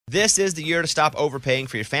This is the year to stop overpaying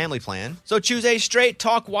for your family plan. So choose a Straight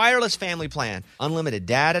Talk Wireless family plan. Unlimited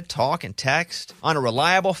data, talk, and text on a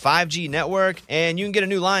reliable 5G network. And you can get a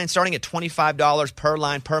new line starting at $25 per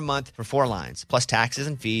line per month for 4 lines, plus taxes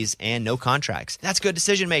and fees and no contracts. That's good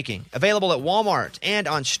decision making. Available at Walmart and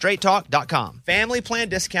on straighttalk.com. Family plan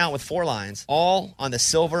discount with 4 lines, all on the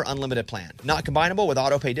Silver Unlimited plan. Not combinable with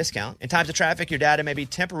auto pay discount. In times of traffic, your data may be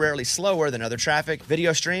temporarily slower than other traffic.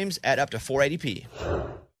 Video streams at up to 480p.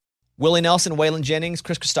 Willie Nelson, Waylon Jennings,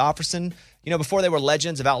 Chris Christopherson, before they were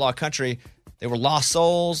legends of outlaw country, they were lost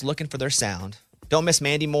souls looking for their sound. Don't miss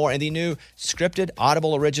Mandy Moore and the new scripted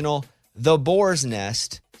Audible original, The Boar's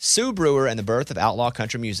Nest, Sue Brewer and the Birth of Outlaw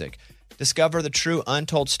Country Music. Discover the true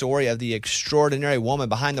untold story of the extraordinary woman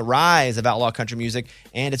behind the rise of outlaw country music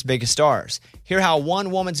and its biggest stars. Hear how one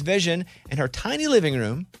woman's vision in her tiny living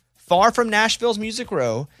room, far from Nashville's Music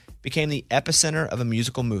Row, became the epicenter of a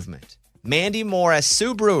musical movement. Mandy Moore as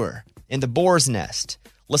Sue Brewer in The Boar's Nest.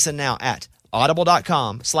 Listen now at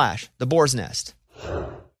audible.com/The Boar's Nest.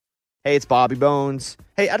 Hey, it's Bobby Bones.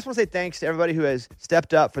 Hey, I just want to say thanks to everybody who has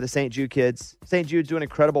stepped up for the St. Jude kids. St. Jude's doing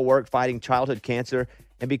incredible work fighting childhood cancer.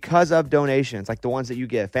 And because of donations like the ones that you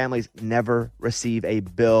give, families never receive a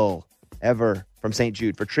bill ever from St.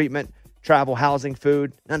 Jude for treatment, travel, housing,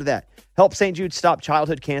 food, none of that. Help St. Jude stop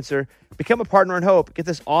childhood cancer. Become a partner in hope. Get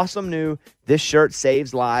this awesome new This Shirt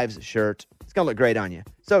Saves Lives shirt. It's going to look great on you.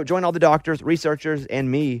 So join all the doctors, researchers,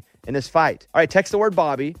 and me in this fight. All right, text the word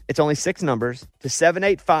Bobby. It's only 6 numbers to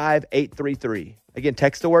 785-833. Again,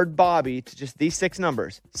 text the word Bobby to just these 6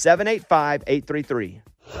 numbers, 785-833.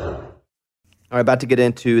 All right, about to get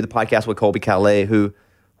into the podcast with Colby Calais, who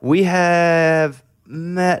we have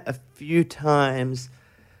met a few times.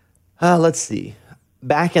 Let's see.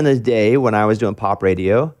 Back in the day when I was doing pop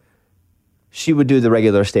radio, she would do the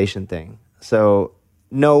regular station thing. So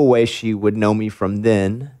no way she would know me from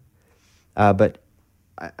then. But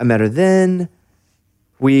I met her then.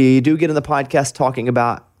 We do get in the podcast talking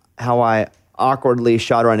about how I awkwardly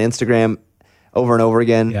shot her on Instagram over and over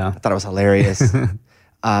again. Yeah. I thought it was hilarious.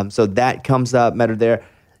 So that comes up, met her there.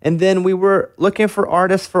 And then we were looking for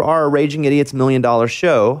artists for our Raging Idiots $1 Million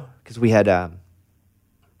show because we had,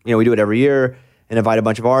 we do it every year and invite a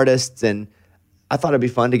bunch of artists. And I thought it'd be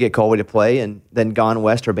fun to get Colby to play. And then Gone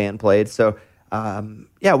West, her band, played. So,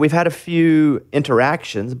 we've had a few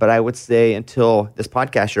interactions, but I would say until this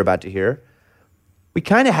podcast you're about to hear, we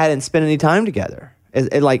kind of hadn't spent any time together,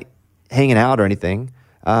 like hanging out or anything.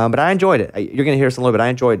 But I enjoyed it. You're going to hear us in a little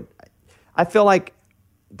bit. I feel like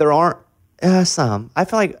there aren't some. I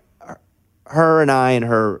feel like her and I and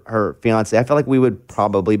her fiance, I feel like we would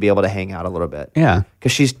probably be able to hang out a little bit. Yeah.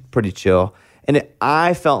 Because she's pretty chill. And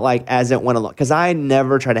I felt like as it went along, because I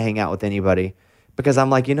never try to hang out with anybody because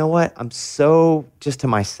I'm like, you know what? I'm so just to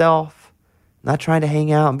myself, not trying to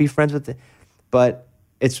hang out and be friends with it. But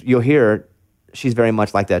you'll hear she's very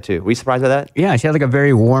much like that too. Were you surprised by that? Yeah, she had like a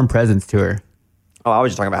very warm presence to her. Oh, I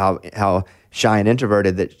was just talking about how shy and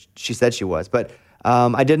introverted that she said she was. But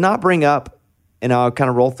I did not bring up, and I'll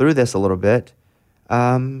kind of roll through this a little bit.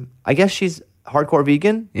 I guess she's hardcore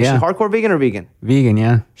vegan. Yeah. Is she hardcore vegan or vegan? Vegan,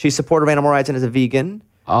 yeah. She's supportive of animal rights and is a vegan.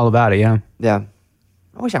 All about it, yeah. Yeah.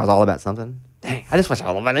 I wish I was all about something. Dang, I just wish I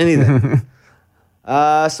was all about anything.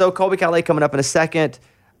 So Colby Calais coming up in a second.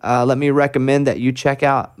 Let me recommend that you check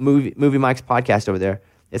out Movie Mike's podcast over there.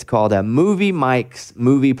 It's called Movie Mike's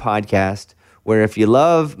Movie Podcast, where if you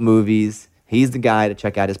love movies, he's the guy to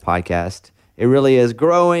check out his podcast. It really is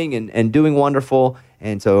growing and doing wonderful.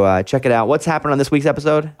 And so check it out. What's happening on this week's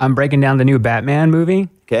episode? I'm breaking down the new Batman movie.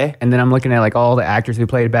 Okay. And then I'm looking at like all the actors who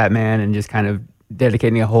played Batman and just kind of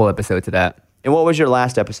dedicating a whole episode to that. And what was your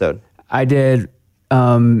last episode? I did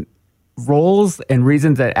roles and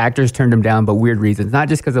reasons that actors turned them down, but weird reasons. Not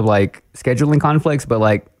just because of like scheduling conflicts, but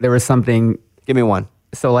like there was something. Give me one.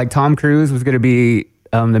 So like Tom Cruise was going to be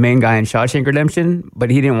the main guy in Shawshank Redemption, but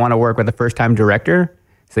he didn't want to work with a first-time director.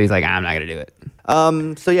 So he's like, I'm not going to do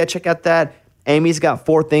it. So yeah, check out that. Amy's got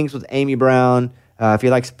 4 Things with Amy Brown. If you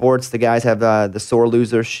like sports, the guys have the Sore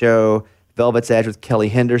Loser Show, Velvet's Edge with Kelly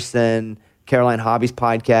Henderson, Caroline Hobby's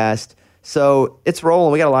podcast. So it's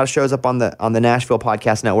rolling. We got a lot of shows up on the Nashville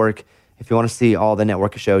Podcast Network. If you want to see all the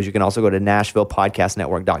network of shows, you can also go to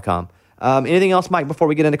NashvillePodcastNetwork.com. Anything else, Mike, before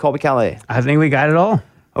we get into Colby Calais? I think we got it all.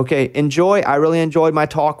 Okay, enjoy. I really enjoyed my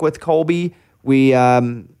talk with Colby. We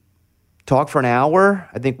talked for an hour.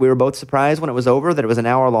 I think we were both surprised when it was over that it was an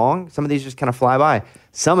hour long. Some of these just kind of fly by.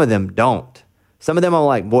 Some of them don't. Some of them I'm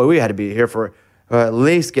like, boy, we had to be here for at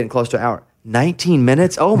least getting close to an hour. 19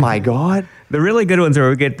 minutes? Oh, my God. The really good ones are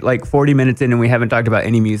we get like 40 minutes in and we haven't talked about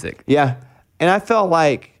any music. Yeah. And I felt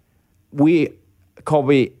like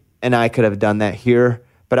Colby and I could have done that here,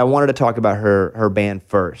 But I wanted to talk about her band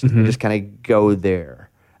first and just kind of go there.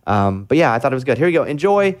 But yeah, I thought it was good. Here you go.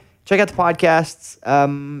 Enjoy. Check out the podcasts.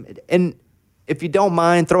 And if you don't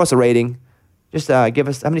mind, throw us a rating. Just give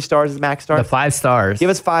us, how many stars is Max stars? The 5 stars. Give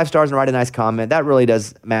us 5 stars and write a nice comment. That really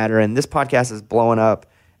does matter. And this podcast is blowing up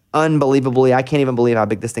unbelievably. I can't even believe how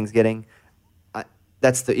big this thing's getting.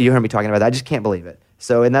 You heard me talking about that. I just can't believe it.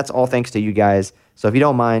 So, and that's all thanks to you guys. So if you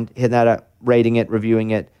don't mind hitting that up, rating it,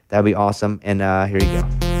 reviewing it, that'd be awesome. And here you go.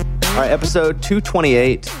 All right, episode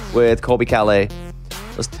 228 with Colby Calais.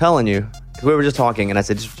 I was telling you, we were just talking, and I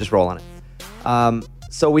said, just roll on it.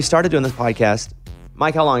 So we started doing this podcast.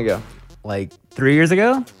 Mike, how long ago? Like 3 years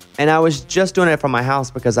ago? And I was just doing it from my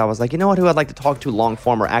house because I was like, you know what, who I'd like to talk to long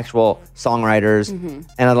form are actual songwriters. And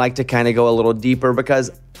I'd like to kind of go a little deeper because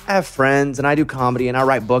I have friends and I do comedy and I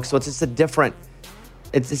write books. So it's just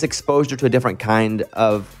it's this exposure to a different kind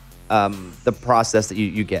of the process that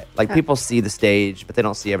you get. Like people see the stage, but they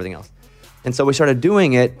don't see everything else. And so we started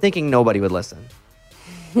doing it thinking nobody would listen.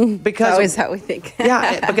 Because Always how we think.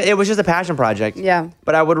 yeah, because it was just a passion project. Yeah.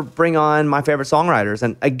 But I would bring on my favorite songwriters.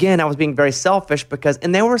 And again, I was being very selfish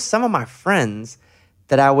and they were some of my friends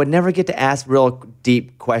that I would never get to ask real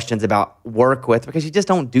deep questions about work with because you just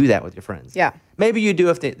don't do that with your friends. Yeah. Maybe you do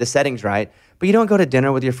if the setting's right, but you don't go to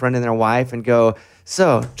dinner with your friend and their wife and go,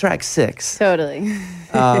 so track 6. Totally.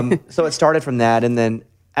 So it started from that. And then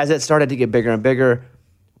as it started to get bigger and bigger,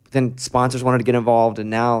 then sponsors wanted to get involved. And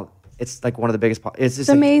now it's like one of the biggest. It's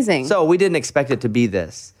amazing. So we didn't expect it to be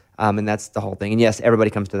this. And that's the whole thing. And yes, everybody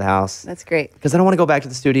comes to the house. That's great. Because I don't want to go back to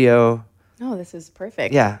the studio. Oh, this is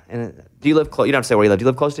perfect. Yeah. And do you live close? You don't have to say where you live. Do you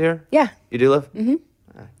live close to here? Yeah. You do live? Mm-hmm.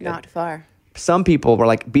 Not far. Some people were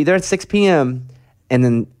like, be there at 6 p.m. And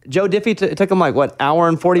then Joe Diffie, it took him like, what, hour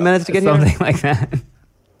and 40 minutes to get here? Something like that.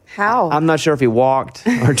 How? I'm not sure if he walked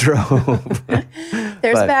or drove.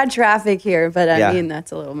 There's but- bad traffic here, but I Yeah. mean,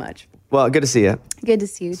 that's a little much. Well, good to see you. Good to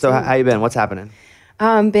see you So too. how you been? What's happening?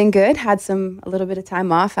 Been good. Had a little bit of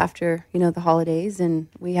time off after, the holidays, and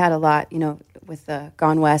we had a lot, with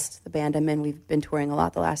Gone West, the band I'm in. We've been touring a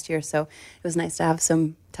lot the last year, so it was nice to have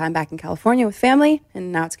some time back in California with family,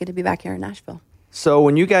 and now it's good to be back here in Nashville. So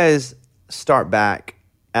when you guys start back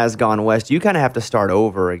as Gone West, you kind of have to start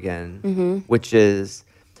over again, which is,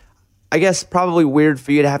 I guess, probably weird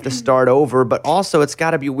for you to have to start over, but also it's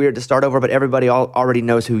got to be weird to start over, but everybody already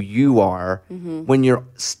knows who you are when you're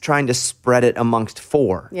trying to spread it amongst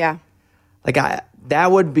 4. Yeah. Like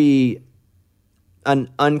that would be an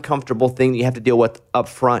uncomfortable thing that you have to deal with up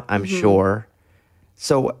front, I'm sure.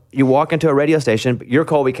 So you walk into a radio station, but you're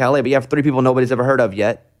Colby Calais, but you have 3 people nobody's ever heard of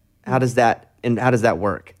yet. How does that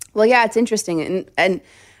work? Well, yeah, it's interesting, and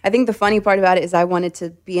I think the funny part about it is I wanted to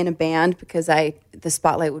be in a band because the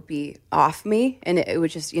spotlight would be off me, and it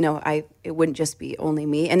would just, it wouldn't just be only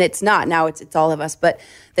me, and it's not. Now it's all of us, but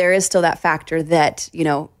there is still that factor that,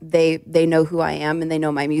 they know who I am and they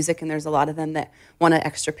know my music, and there's a lot of them that want an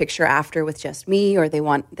extra picture after with just me, or they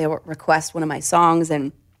request one of my songs,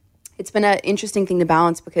 and it's been an interesting thing to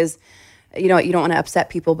balance because you don't want to upset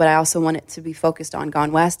people, but I also want it to be focused on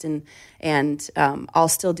Gone West, and I'll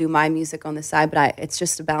still do my music on the side, but it's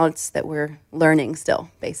just a balance that we're learning still,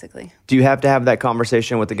 basically. Do you have to have that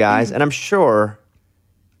conversation with the guys? And I'm sure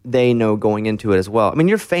they know going into it as well. I mean,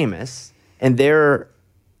 you're famous, and they're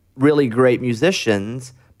really great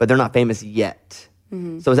musicians, but they're not famous yet.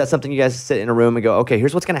 So is that something you guys sit in a room and go, okay,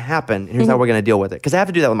 here's what's going to happen, and here's how we're going to deal with it? Because I have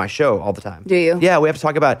to do that with my show all the time. Do you? Yeah, we have to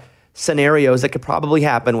talk about scenarios that could probably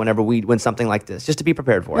happen when something like this, just to be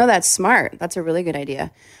prepared for No, it. that's smart. That's a really good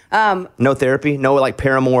idea. No therapy? No, like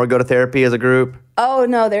Paramore go to therapy as a group? Oh,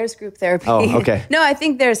 no, there's group therapy. Oh, okay. No, I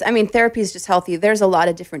think therapy is just healthy. There's a lot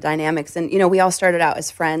of different dynamics. And, we all started out as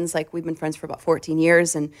friends. Like, we've been friends for about 14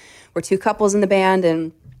 years, and we're 2 couples in the band.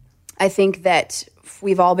 And I think that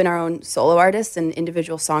we've all been our own solo artists and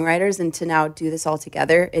individual songwriters. And to now do this all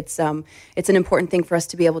together, it's an important thing for us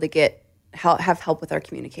to be able to have help with our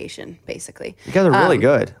communication, basically. You guys are really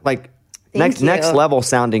good. Like, next you. level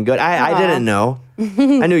sounding good. I didn't know.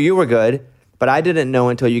 I knew you were good, but I didn't know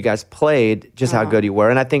until you guys played just how good you were.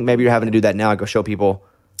 And I think maybe you're having to do that now, go show people.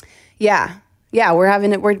 Yeah,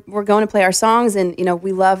 we're going to play our songs, and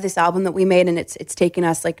we love this album that we made, and it's taken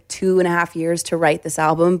us like 2.5 years to write this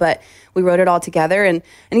album, but we wrote it all together, and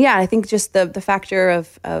yeah, I think just the factor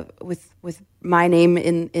of with my name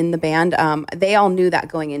in the band, they all knew that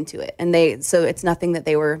going into it, and so it's nothing that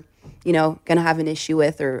they were going to have an issue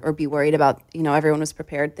with or be worried about. Everyone was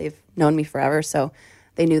prepared. They've known me forever, so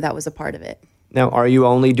they knew that was a part of it. Now, are you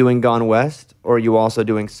only doing Gone West, or are you also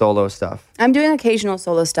doing solo stuff? I'm doing occasional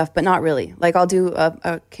solo stuff, but not really. Like, I'll do a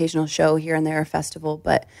occasional show here and there, a festival,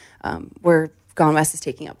 but Gone West is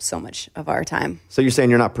taking up so much of our time. So you're saying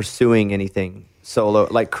you're not pursuing anything solo,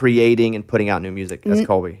 like creating and putting out new music as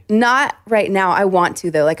Colby? Not right now. I want to,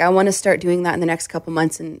 though. Like, I want to start doing that in the next couple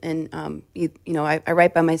months. And you know, I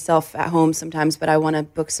write by myself at home sometimes, but I want to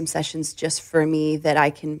book some sessions just for me that I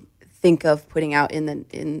can think of putting out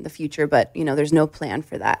in the future. But, you know, there's no plan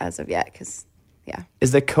for that as of yet, because, yeah.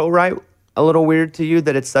 Is the co-write a little weird to you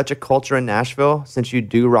that it's such a culture in Nashville, since you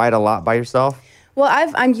do write a lot by yourself? Well,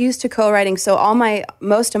 I'm used to co-writing, so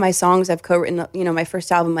most of my songs I've co-written. You know, my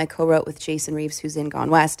first album I co-wrote with Jason Reeves, who's in Gone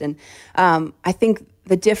West, and I think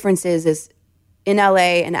the difference is in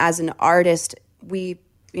LA and as an artist,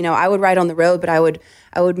 I would write on the road, but I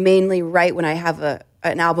would mainly write when I have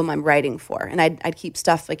an album I'm writing for, and I'd keep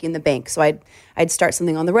stuff like in the bank. So I'd start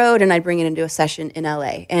something on the road and I'd bring it into a session in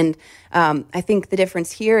LA, and I think the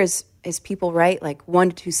difference here is people write like 1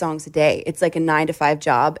 to 2 songs a day. It's like a 9 to 5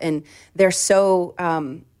 job, and they're so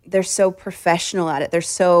professional at it. They're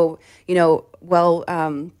so, you know, well,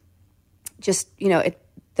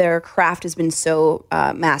 their craft has been so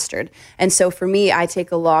mastered. And so for me, I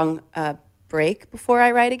take a long break before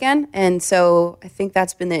I write again. And so I think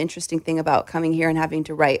that's been the interesting thing about coming here and having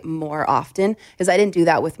to write more often, is I didn't do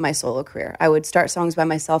that with my solo career. I would start songs by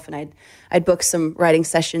myself, and I'd book some writing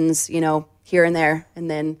sessions, you know, here and there, and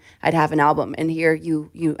then I'd have an album. And here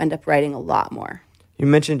you end up writing a lot more. You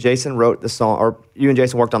mentioned Jason wrote the song, or you and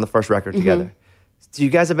Jason worked on the first record together. So you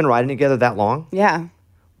guys have been writing together that long? Yeah.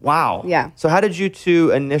 Wow. Yeah. So how did you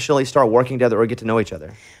two initially start working together or get to know each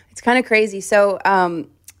other? It's kind of crazy. So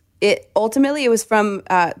it was from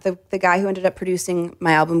the guy who ended up producing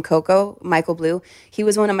my album Coco, Michael Blue. He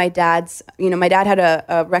was one of my dad's, you know, my dad had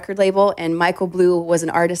a record label, and Michael Blue was an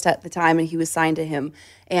artist at the time, and he was signed to him,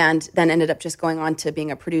 and then ended up just going on to being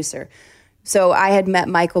a producer. So I had met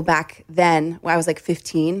Michael back then when I was like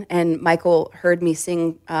 15, and Michael heard me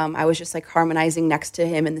sing. I was just like harmonizing next to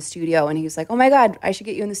him in the studio, and he was like, "Oh my God, I should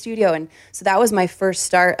get you in the studio." And so that was my first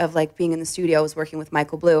start of like being in the studio, was working with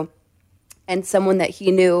Michael Blue. And someone that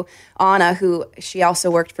he knew, Anna, who she also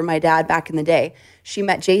worked for my dad back in the day, she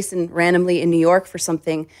met Jason randomly in New York for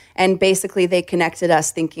something, and basically they connected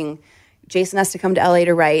us, thinking Jason has to come to LA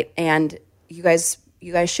to write, and you guys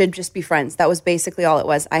should just be friends. That was basically all it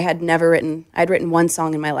was. I'd written one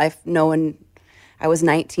song in my life. I was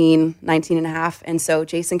 19 and a half. And so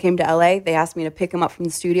Jason came to LA. They asked me to pick him up from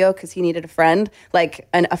the studio because he needed a friend, like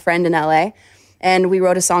a friend in LA. And we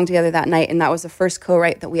wrote a song together that night, and that was the first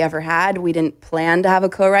co-write that we ever had. We didn't plan to have a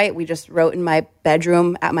co-write. We just wrote in my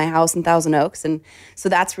bedroom at my house in Thousand Oaks. And so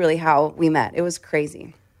that's really how we met. It was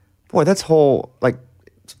crazy. Boy, that's full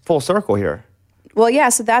circle here. Well, yeah,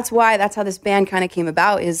 so that's how this band kind of came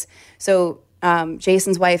about.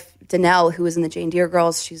 Jason's wife, Danelle, who was in the Jane Deere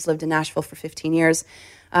Girls, she's lived in Nashville for 15 years.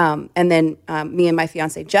 And then me and my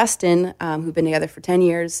fiance, Justin, who've been together for 10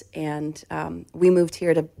 years. And we moved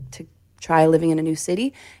here to try living in a new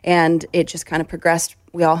city. And it just kind of progressed.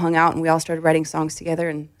 We all hung out and we all started writing songs together.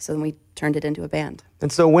 And so then we turned it into a band.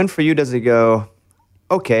 And so when for you does it go,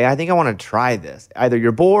 okay, I think I want to try this? Either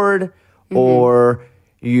you're bored or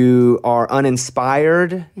you are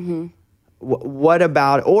uninspired. What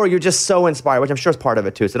about, or you're just so inspired, which I'm sure is part of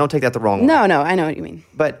it too, so don't take that the wrong way. No, I know what you mean.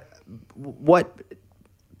 But what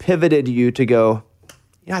pivoted you to go,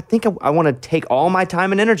 I think I want to take all my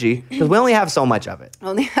time and energy, because we only have so much of it.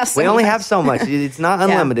 We only have so much. It's not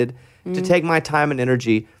unlimited. To take my time and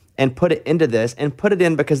energy and put it into this, and put it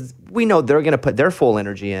in because we know they're going to put their full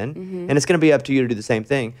energy in, and it's going to be up to you to do the same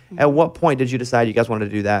thing. At what point did you decide you guys wanted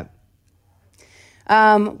to do that?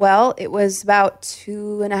 Well, it was about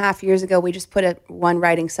 2.5 years ago. We just put one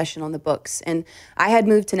writing session on the books, and I had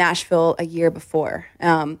moved to Nashville a year before.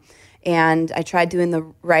 And I tried doing the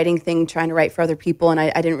writing thing, trying to write for other people, and I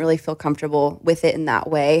didn't really feel comfortable with it in that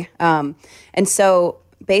way. And so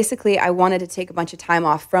basically I wanted to take a bunch of time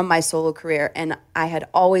off from my solo career, and I had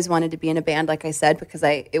always wanted to be in a band, like I said, because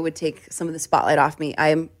it would take some of the spotlight off me.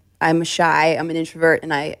 I'm shy, I'm an introvert,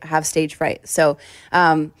 and I have stage fright. So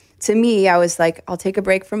to me, I was like, I'll take a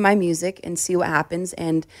break from my music and see what happens.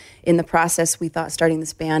 And in the process, we thought starting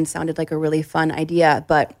this band sounded like a really fun idea,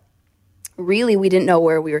 but really, we didn't know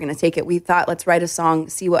where we were going to take it. We thought, let's write a song,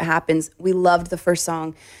 see what happens. We loved the first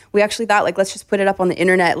song. We actually thought, like, let's just put it up on the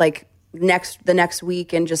internet, like, the next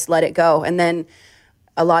week and just let it go. And then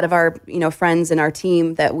a lot of our, friends and our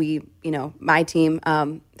team that my team,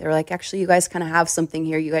 they were like, actually, you guys kind of have something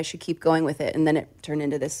here. You guys should keep going with it. And then it turned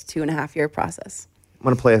into this 2.5-year process. I'm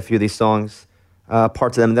going to play a few of these songs,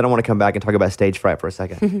 parts of them, and then I want to come back and talk about stage fright for a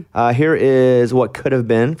second. Here is What Could Have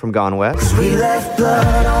Been from Gone West. We left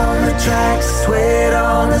blood on the tracks, sweat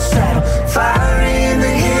on the saddle, fire in the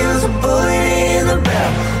hills, a bullet in the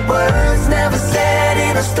barrel, words never said.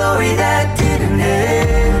 a story that didn't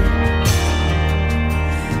end.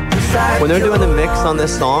 When they're doing the mix on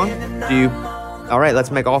this song, do you, all right,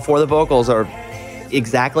 let's make all four of the vocals are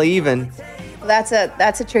exactly even. That's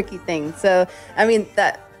a tricky thing. So, I mean,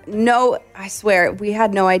 I swear, we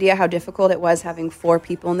had no idea how difficult it was having four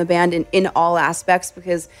people in the band in all aspects,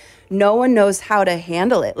 because no one knows how to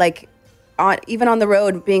handle it. Like, even on the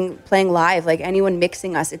road, playing live, like anyone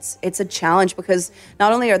mixing us, it's a challenge, because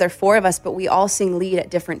not only are there four of us, but we all sing lead at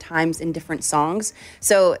different times in different songs.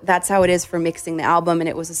 So that's how it is for mixing the album. And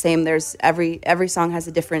it was the same. There's every song has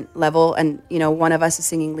a different level, and one of us is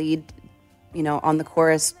singing lead, on the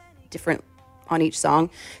chorus, different on each song.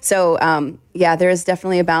 So there is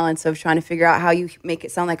definitely a balance of trying to figure out how you make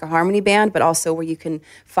it sound like a harmony band, but also where you can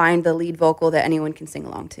find the lead vocal that anyone can sing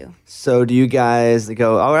along to. So do you guys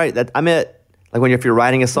go, all right, I'm it? Like if you're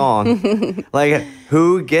writing a song, like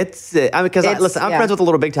who gets it? I mean, because listen, I'm friends with the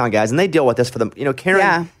Little Big Town guys, and they deal with this for them.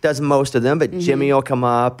 Karen does most of them, but Jimmy will come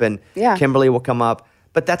up, and Kimberly will come up.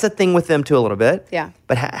 But that's a thing with them too, a little bit. Yeah.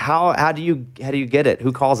 But how do you get it?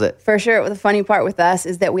 Who calls it? For sure. The funny part with us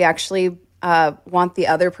is that we actually want the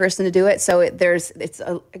other person to do it. So it's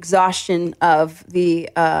an exhaustion of the.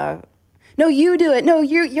 No, you do it. No,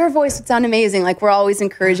 your voice would sound amazing. Like, we're always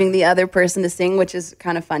encouraging the other person to sing, which is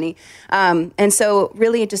kind of funny. And so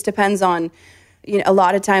really it just depends on, a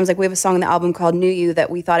lot of times, like we have a song on the album called Knew You that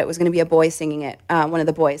we thought it was going to be a boy singing it, one of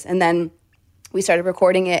the boys. And then we started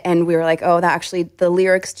recording it, and we were like, oh, the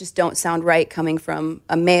lyrics just don't sound right coming from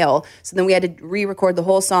a male. So then we had to re-record the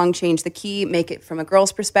whole song, change the key, make it from a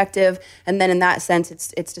girl's perspective. And then in that sense,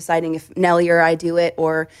 it's deciding if Nelly or I do it,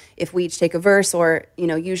 or if we each take a verse, or,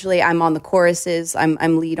 usually I'm on the choruses, I'm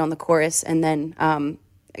lead on the chorus. And then,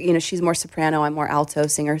 she's more soprano, I'm more alto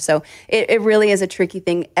singer. So it really is a tricky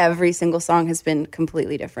thing. Every single song has been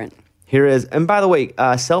completely different. Here is, and by the way,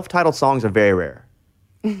 self-titled songs are very rare.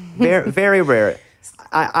 Very, very rare.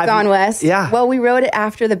 Gone West. Yeah. Well, we wrote it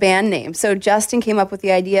after the band name. So Justin came up with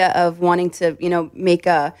the idea of wanting to, make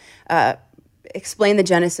explain the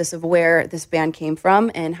genesis of where this band came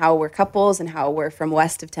from, and how we're couples, and how we're from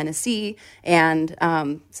west of Tennessee. And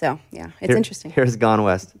it's interesting. Here's Gone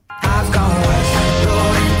West. I've gone west,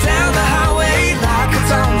 going down the highway like a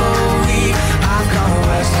tumbleweed. I've gone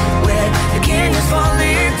west, where the canyons fall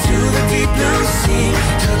into the deep blue sea.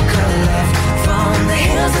 Took a left from the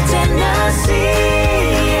hills of Tennessee.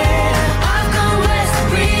 Yeah, I've gone west to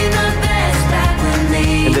bring the best back with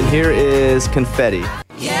me. And then here is Confetti.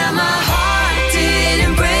 Yeah, my heart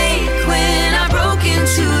didn't break when I broke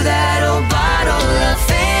into that old bottle of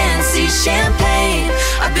fancy champagne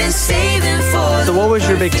I've been saving for. So what was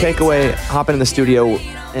your big takeaway hopping in the studio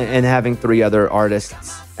and having three other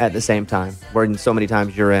artists at the same time, where so many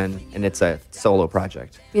times you're in and it's a solo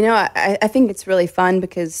project? I think it's really fun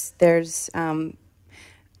because there's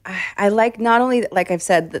I like, not only, like I've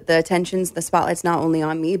said, the attention's, the spotlight's not only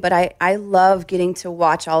on me, but I love getting to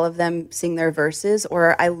watch all of them sing their verses,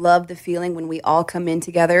 or I love the feeling when we all come in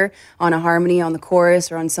together on a harmony, on the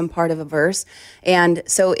chorus, or on some part of a verse. And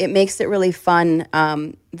so it makes it really fun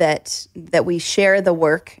that we share the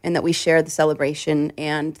work, and that we share the celebration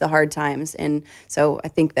and the hard times. And so I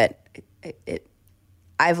think that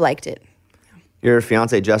I've liked it. Your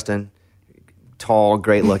fiance, Justin, tall,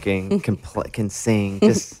 great looking, can sing,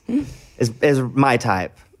 just is my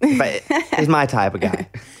type. He's my type of guy.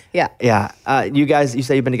 Yeah. You guys, you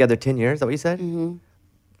say you've been together 10 years, is that what you said? Mm-hmm.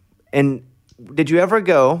 And did you ever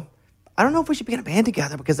go, I don't know if we should be in a band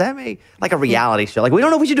together, because that may, like a reality show. Like, we don't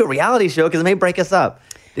know if we should do a reality show because it may break us up.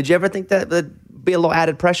 Did you ever think that would be a little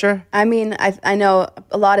added pressure? I mean, I know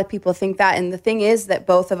a lot of people think that. And the thing is that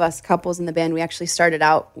both of us couples in the band, we actually started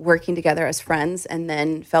out working together as friends and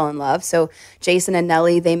then fell in love. So Jason and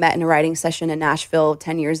Nelly, they met in a writing session in Nashville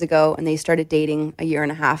 10 years ago, and they started dating a year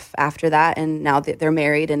and a half after that. And now they're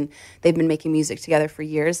married, and they've been making music together for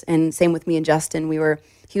years. And same with me and Justin.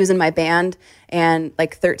 He was in my band and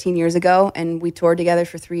like 13 years ago, and we toured together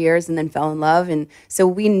for 3 years and then fell in love. And so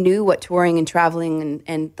we knew what touring and traveling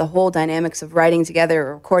and the whole dynamics of writing together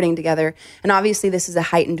or recording together. And obviously this is a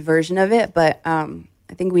heightened version of it, but I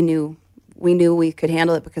think we knew we could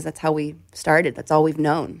handle it because that's how we started. That's all we've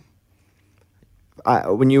known.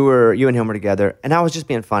 When you and him were together, and I was just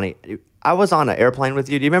being funny, I was on an airplane with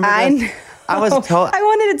you. Do you remember that? I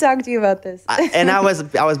wanted to talk to you about this. I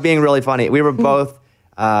was being really funny. We were both...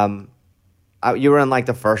 you were in like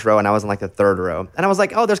the first row and I was in like the third row, and I was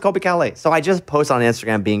like, oh, there's Colby Calais. So I just posted on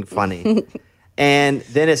Instagram being funny. And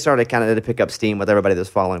then it started kind of to pick up steam with everybody that was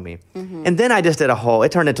following me. Mm-hmm. And then I just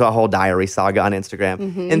it turned into a whole diary saga on Instagram.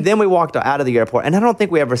 Mm-hmm. And then we walked out of the airport, and I don't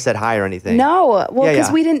think we ever said hi or anything. No, well,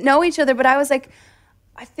 because we didn't know each other, but I was like,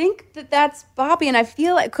 I think that's Bobby, and I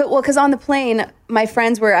feel like, well, because on the plane, my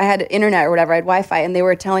friends I had internet or whatever, I had Wi-Fi, and they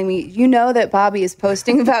were telling me, you know that Bobby is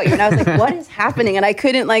posting about you, and I was like, what is happening? And I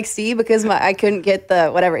couldn't see because I couldn't get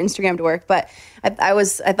the whatever Instagram to work, but I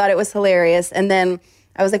thought it was hilarious, and then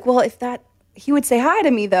I was like, well, he would say hi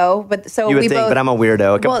to me though, but so you would we think, both. but I'm a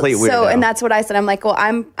weirdo, a complete weirdo. So, and that's what I said. I'm like, well,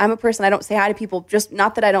 I'm a person. I don't say hi to people. Just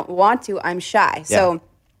not that I don't want to. I'm shy. So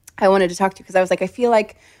I wanted to talk to you because I was like, I feel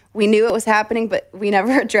like we knew it was happening, but we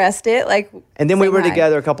never addressed it. And then we were hi.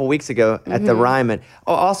 together a couple weeks ago at the Ryman.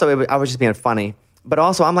 Also, I was just being funny. But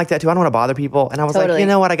also, I'm like that too. I don't want to bother people. And I was like, you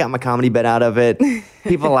know what? I got my comedy bit out of it.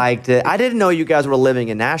 People liked it. I didn't know you guys were living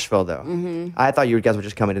in Nashville, though. I thought you guys were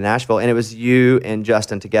just coming to Nashville. And it was you and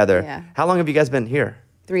Justin together. Yeah. How long have you guys been here?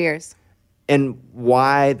 3 years. And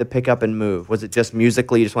why the pick up and move? Was it just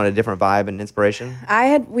musically, you just wanted a different vibe and inspiration?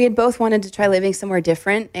 We had both wanted to try living somewhere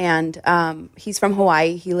different, and he's from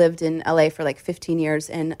Hawaii. He lived in LA for 15 years,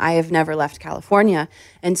 and I have never left California.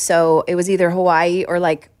 And so it was either Hawaii or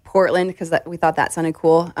Portland, because we thought that sounded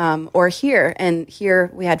cool, or here. And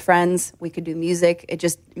here we had friends, we could do music. It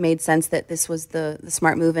just made sense that this was the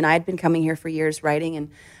smart move. And I had been coming here for years writing, and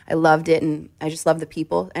I loved it, and I just love the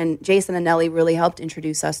people. And Jason and Nelly really helped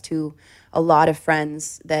introduce us to a lot of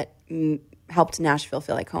friends that helped Nashville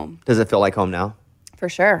feel like home. Does it feel like home now? For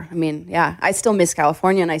sure. I mean, yeah, I still miss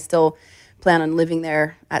California, and I still plan on living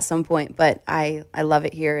there at some point, but I love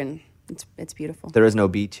it here, and it's beautiful. There is no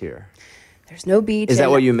beach here. There's no beach. Is that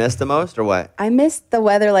what you miss the most, or what? I missed the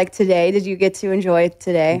weather like today. Did you get to enjoy it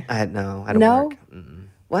today? I had no. I don't No? work.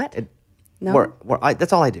 What? No. No?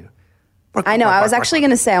 That's all I do. I know. I was actually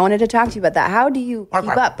going to say, I wanted to talk to you about that. How do you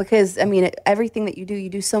keep up? Because, I mean, everything that you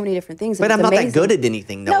do so many different things. But and I'm it's not amazing. that good at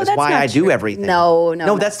anything, though. No, Is that's why not I do true. everything.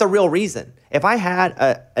 No, that's the real reason. If I had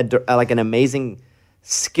an amazing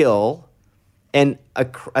skill and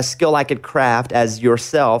a skill I could craft as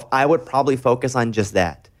yourself, I would probably focus on just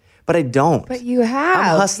that. But I don't. But you have.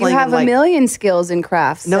 I'm hustling you have in a million skills in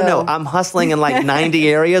crafts. No, I'm hustling in 90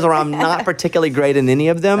 areas, or I'm not particularly great in any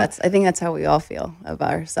of them. I think that's how we all feel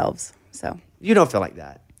about ourselves. So You don't feel like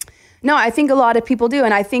that. No, I think a lot of people do.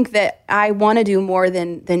 And I think that I want to do more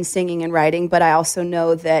than singing and writing, but I also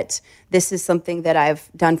know that this is something that I've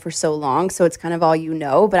done for so long. So it's kind of all you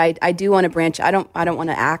know. But I do want to branch. I don't want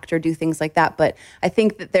to act or do things like that. But I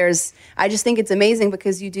think that I just think it's amazing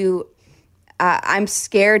because you do. I'm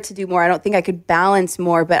scared to do more. I don't think I could balance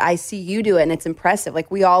more, but I see you do it, and it's impressive.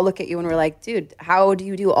 We all look at you and we're like, dude, how do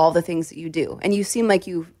you do all the things that you do? And you seem like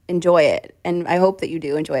you enjoy it, and I hope that you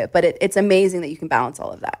do enjoy it. But it's amazing that you can balance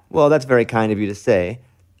all of that. Well, that's very kind of you to say.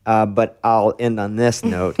 But I'll end on this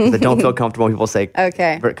note because I don't feel comfortable when people say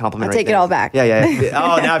Okay. complimentary I'll take it things. all back. Yeah.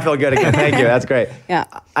 Oh, now I feel good again. Thank you. That's great. Yeah.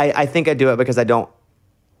 I think I do it because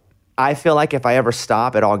I feel like if I ever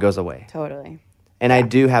stop, it all goes away. Totally. And I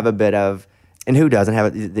do have a bit of, and who doesn't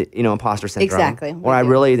have imposter syndrome? Exactly. Where I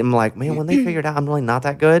really am like, man, when they figure it out, I'm really not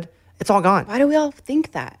that good. It's all gone. Why do we all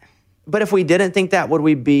think that? But if we didn't think that, would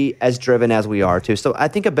we be as driven as we are too? So I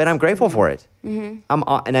think I'm grateful for it. Mm-hmm.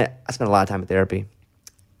 I spend a lot of time in therapy.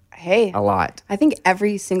 Hey. A lot. I think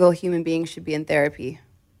every single human being should be in therapy.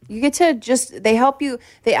 You get to they help you,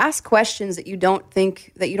 they ask questions that you don't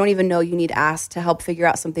even know you need asked to help figure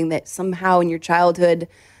out something that somehow in your childhood,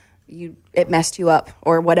 it messed you up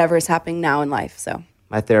or whatever is happening now in life. So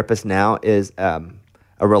my therapist now is a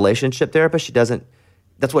relationship therapist.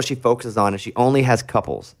 That's what she focuses on, and she only has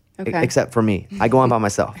couples, Okay. except for me. I go on by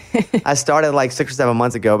myself. I started 6 or 7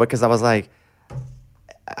 months ago because I was like,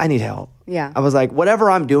 I need help. Yeah. I was like, whatever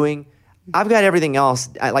I'm doing, I've got everything else.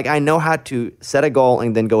 I know how to set a goal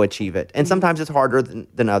and then go achieve it. And sometimes it's harder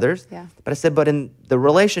than others. Yeah. But I said, but in the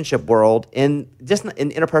relationship world, in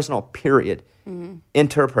interpersonal period,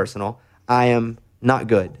 interpersonal, I am not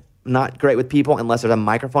good. I'm not great with people unless there's a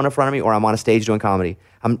microphone in front of me or I'm on a stage doing comedy.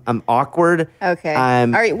 I'm awkward. Okay.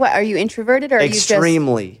 Are you introverted or are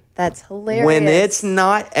extremely. you just... That's hilarious. When it's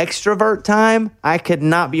not extrovert time, I could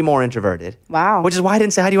not be more introverted. Wow. Which is why I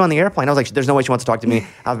didn't say hi to you on the airplane. I was like, there's no way she wants to talk to me.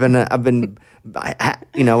 I've been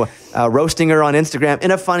roasting her on Instagram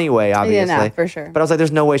in a funny way, obviously. Yeah, no, for sure. But I was like,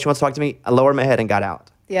 there's no way she wants to talk to me. I lowered my head and got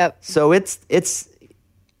out. Yep. So it's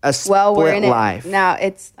a we're in split life. it. Now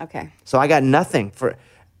it's okay. So I got nothing for.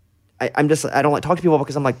 I don't like talk to people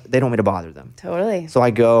because I'm like, they don't want me to bother them. Totally. So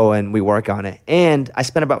I go and we work on it. And I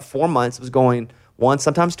spent about 4 months, was going once,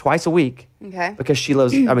 sometimes twice a week. Okay. Because she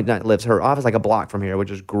lives, her office like a block from here, which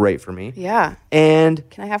is great for me. Yeah. And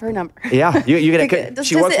Can I have her number? yeah, you get it. Does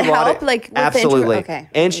she works it with a lot help, of, with the absolutely. Okay.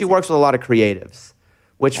 And she works with a lot of creatives,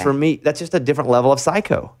 which for me, that's just a different level of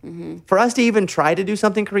psycho. For us to even try to do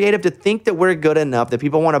something creative, to think that we're good enough, that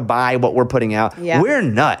people want to buy what we're putting out, we're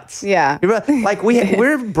nuts. Yeah. Like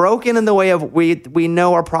we're broken in the way of we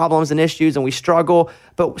know our problems and issues and we struggle,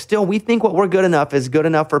 but still we think what we're good enough is good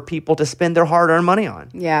enough for people to spend their hard-earned money on.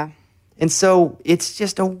 Yeah. And so it's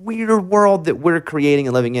just a weird world that we're creating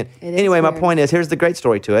and living in. Anyway, my point is, here's the great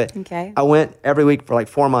story to it. Okay. I went every week for like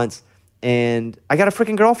 4 months, and I got a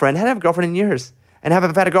freaking girlfriend. I hadn't had a girlfriend in years. And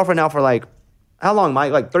I've had a girlfriend now for like, how long,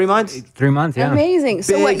 Mike? Like 3 months? 3 months, yeah. Amazing.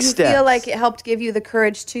 So what, you steps. feel like it helped give you the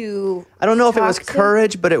courage to I don't know if it was talk to-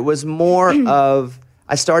 courage, but it was more of,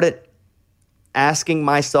 I started asking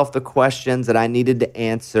myself the questions that I needed to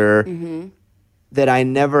answer that I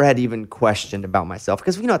never had even questioned about myself.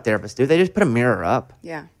 Because you know what therapists do? They just put a mirror up.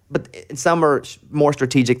 Yeah. But some are more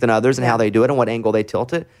strategic than others in how they do it and what angle they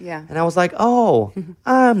tilt it. Yeah. And I was like, oh,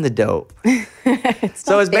 I'm the dope.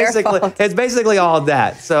 So it's basically all of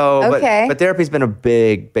that. So, Okay. but therapy's been a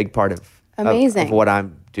big part of Amazing. of what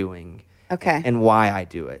I'm doing. Okay. And why I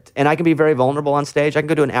do it. And I can be very vulnerable on stage. I can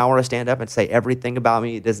go do an hour of stand up and say everything about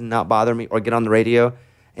me. It does not bother me, or get on the radio.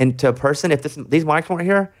 And to a person, if these mics weren't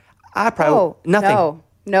here, I probably nothing. No.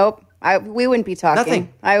 Nope. We wouldn't be talking.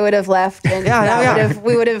 Nothing. I would have left, and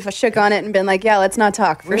we would have shook on it and been like, "Yeah, let's not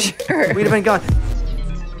talk for sure." We'd have been gone.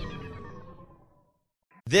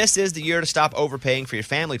 This is the year to stop overpaying for your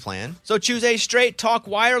family plan. So choose a Straight Talk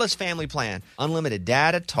Wireless family plan. Unlimited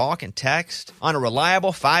data, talk, and text on a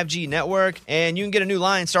reliable 5G network. And you can get a new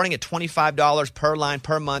line starting at $25 per line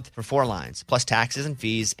per month for 4 lines, plus taxes and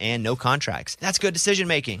fees and no contracts. That's good decision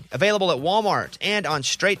making. Available at Walmart and on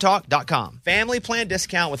straighttalk.com. Family plan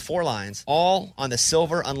discount with 4 lines, all on the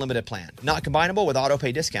Silver Unlimited plan. Not combinable with auto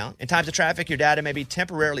pay discount. In times of traffic, your data may be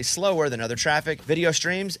temporarily slower than other traffic. Video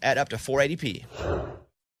streams at up to 480p.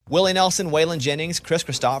 Willie Nelson, Waylon Jennings, Chris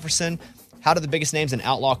Christopherson. How did the biggest names in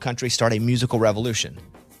outlaw country start a musical revolution?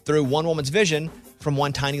 Through one woman's vision from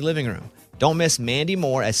one tiny living room. Don't miss Mandy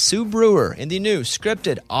Moore as Sue Brewer in the new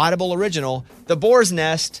scripted Audible original, The Boar's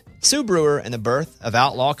Nest, Sue Brewer and the Birth of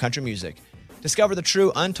Outlaw Country Music. Discover the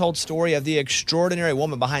true untold story of the extraordinary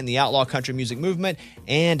woman behind the outlaw country music movement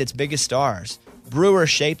and its biggest stars. Brewer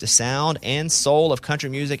shaped the sound and soul of country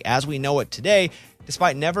music as we know it today,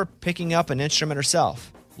 despite never picking up an instrument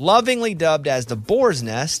herself. Lovingly dubbed as the Boar's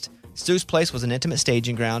Nest, Sue's Place was an intimate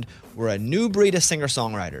staging ground where a new breed of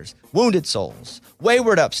singer-songwriters, wounded souls,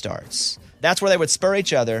 wayward upstarts, that's where they would spur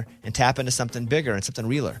each other and tap into something bigger and something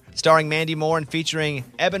realer. Starring Mandy Moore and featuring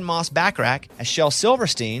Eben Moss-Backrack as Shel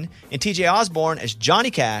Silverstein and TJ Osborne as Johnny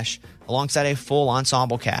Cash, alongside a full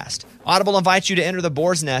ensemble cast. Audible invites you to enter the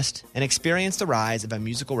Boar's Nest and experience the rise of a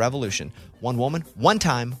musical revolution. One woman, one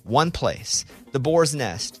time, one place. The Boar's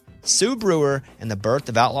Nest. Sue Brewer and the Birth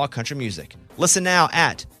of Outlaw Country Music. Listen now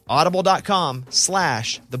at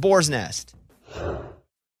audible.com/The Boar's Nest.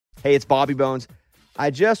 Hey, it's Bobby Bones.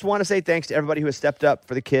 I just want to say thanks to everybody who has stepped up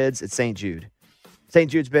for the kids at St. Jude.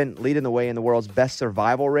 St. Jude's been leading the way in the world's best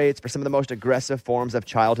survival rates for some of the most aggressive forms of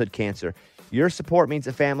childhood cancer. Your support means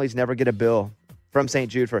that families never get a bill from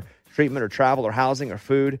St. Jude for treatment or travel or housing or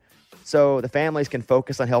food, so the families can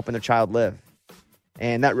focus on helping their child live.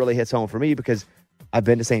 And that really hits home for me because I've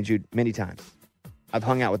been to St. Jude many times. I've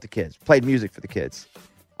hung out with the kids, played music for the kids.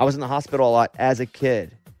 I was in the hospital a lot as a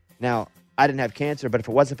kid. Now, I didn't have cancer, but if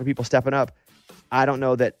it wasn't for people stepping up, I don't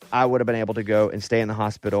know that I would have been able to go and stay in the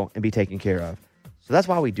hospital and be taken care of. So that's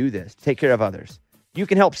why we do this, take care of others. You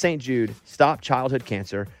can help St. Jude stop childhood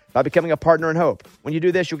cancer by becoming a partner in hope. When you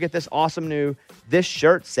do this, you'll get this awesome new This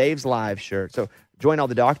Shirt Saves Lives shirt. So join all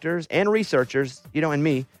the doctors and researchers, and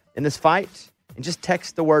me, in this fight, and just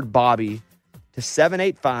text the word Bobby to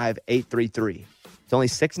 785-833. It's only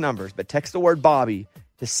 6 numbers, but text the word Bobby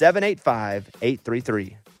to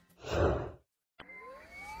 785-833.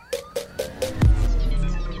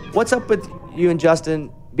 What's up with you and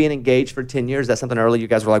Justin being engaged for 10 years? That's something early you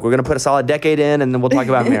guys were like, we're going to put a solid decade in and then we'll talk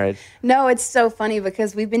about marriage. No, it's so funny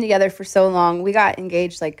because we've been together for so long. We got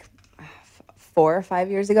engaged like 4 or 5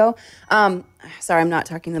 years ago. Sorry, I'm not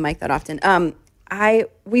talking to the mic that often.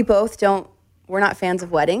 We're not fans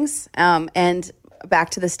of weddings. And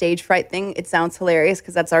back to the stage fright thing, it sounds hilarious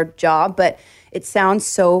because that's our job, but it sounds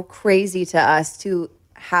so crazy to us to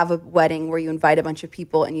have a wedding where you invite a bunch of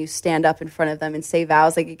people and you stand up in front of them and say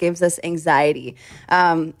vows. Like, it gives us anxiety.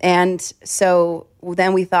 And so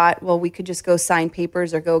then we thought, well, we could just go sign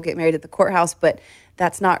papers or go get married at the courthouse, but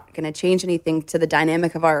that's not going to change anything to the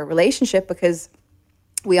dynamic of our relationship because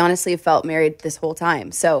we honestly have felt married this whole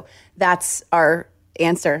time. So that's our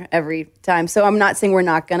answer every time. So I'm not saying we're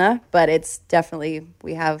not gonna, but it's definitely,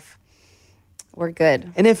 we're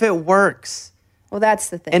good. And if it works, well, that's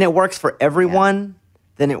the thing. and it works for everyone,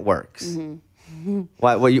 then it works. Mm-hmm.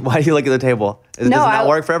 Why do you look at the table? Does it not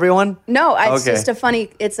work for everyone? No, it's Okay. just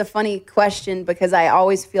it's a funny question because I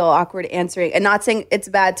always feel awkward answering, and not saying it's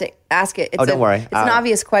bad to ask it. It's Don't worry. It's an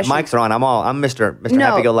obvious question. Mics are on. I'm Mr.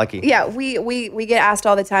 Happy-Go-Lucky. Yeah, we get asked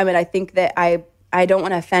all the time, and I think that I don't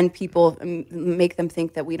want to offend people and make them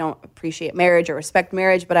think that we don't appreciate marriage or respect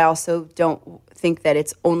marriage, but I also don't think that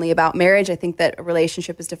it's only about marriage. I think that a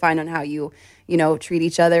relationship is defined on how you treat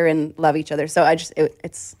each other and love each other. So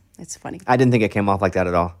it's funny. I didn't think it came off like that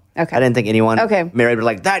at all. Okay. I didn't think anyone married was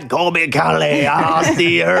like, that Colby Kelly, I'll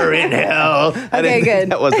see her in hell. Okay,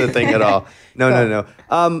 good. That wasn't a thing at all. No.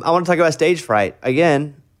 I want to talk about stage fright.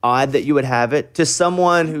 Again, odd that you would have it to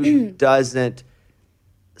someone who doesn't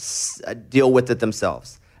deal with it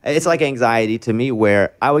themselves. It's like anxiety to me,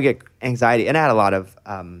 where I would get anxiety, and I had a lot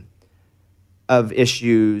of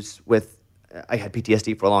issues with. I had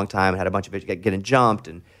PTSD for a long time, and had a bunch of issues getting jumped,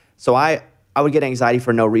 and so I would get anxiety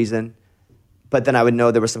for no reason, but then I would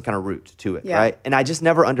know there was some kind of root to it, right? And I just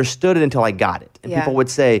never understood it until I got it. And people would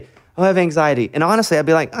say, "Oh, I have anxiety," and honestly, I'd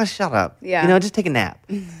be like, "Oh, shut up, just take a nap."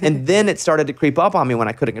 And then it started to creep up on me when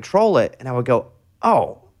I couldn't control it, and I would go,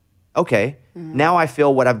 "Oh, okay." Now I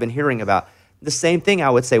feel what I've been hearing about. The same thing I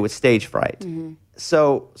would say with stage fright.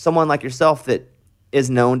 So someone like yourself that is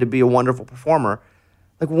known to be a wonderful performer,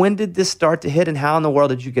 like when did this start to hit, and how in the world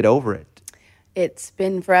did you get over it? It's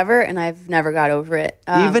been forever, and I've never got over it.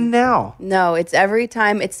 Even now? No, it's every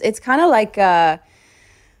time. It's kind of like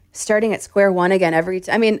starting at square one again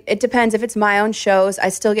I mean, it depends. If it's my own shows, I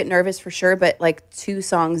still get nervous for sure, but like 2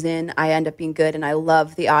 songs in, I end up being good, and I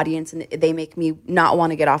love the audience, and they make me not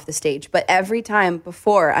want to get off the stage. But every time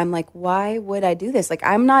before, I'm like, why would I do this? Like,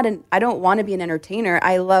 I don't want to be an entertainer.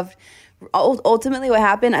 Ultimately what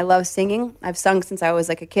happened, I love singing. I've sung since I was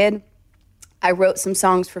like a kid. I wrote some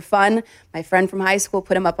songs for fun. My friend from high school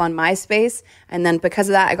put them up on MySpace. And then because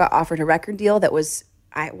of that, I got offered a record deal that was,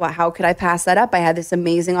 how could I pass that up? I had this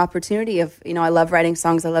amazing opportunity of, I love writing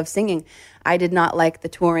songs. I love singing. I did not like the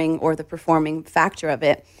touring or the performing factor of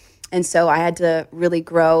it. And so I had to really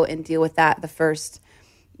grow and deal with that the first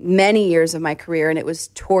many years of my career, and it was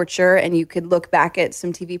torture. And you could look back at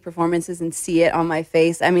some TV performances and see it on my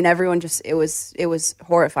face. I mean, everyone it was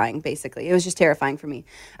horrifying, basically. It was just terrifying for me.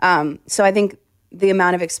 So I think the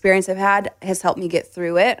amount of experience I've had has helped me get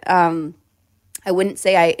through it. I wouldn't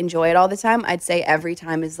say I enjoy it all the time. I'd say every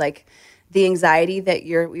time is like the anxiety that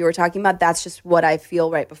you were talking about. That's just what I feel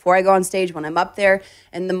right before I go on stage, when I'm up there.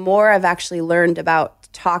 And the more I've actually learned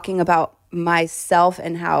about talking about myself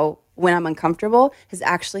and how when I'm uncomfortable has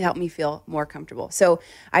actually helped me feel more comfortable. So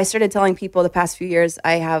I started telling people the past few years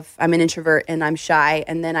I'm an introvert and I'm shy,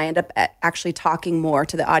 and then I end up actually talking more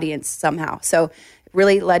to the audience somehow. So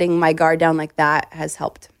really letting my guard down like that has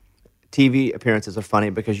helped. TV appearances are funny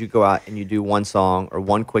because you go out and you do one song or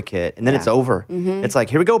one quick hit, and then it's over. It's like,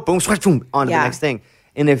 here we go, boom, swash, boom, on to the next thing.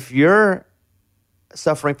 And if you're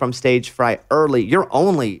suffering from stage fright early, you're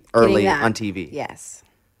only early on TV. Yes.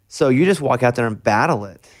 So you just walk out there and battle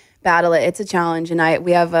it. It's a challenge. And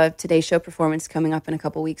we have a Today Show performance coming up in a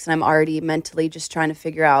couple weeks, and I'm already mentally just trying to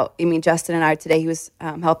figure out. I mean, Justin and I today, he was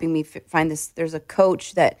helping me find this. There's a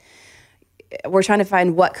coach that we're trying to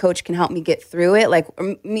find what coach can help me get through it. Like,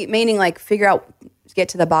 meaning like figure out, get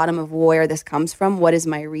to the bottom of where this comes from. What is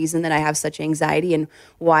my reason that I have such anxiety, and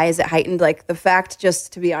why is it heightened? Like the fact,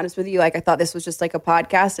 just to be honest with you, like I thought this was just like a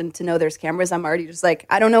podcast, and to know there's cameras, I'm already just like,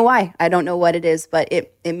 I don't know why. I don't know what it is, but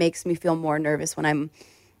it makes me feel more nervous when I'm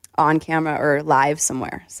on camera or live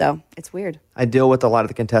somewhere. So it's weird. I deal with a lot of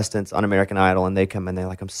the contestants on American Idol, and they come in, they're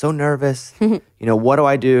like, I'm so nervous. What do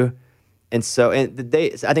I do? And so, I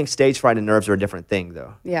think stage fright and nerves are a different thing,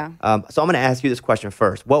 though. Yeah. So I'm going to ask you this question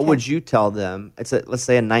first. What would you tell them? Let's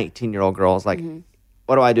say a 19-year-old girl is like,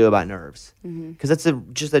 what do I do about nerves? Because it's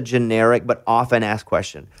just a generic but often asked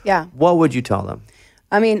question. Yeah. What would you tell them?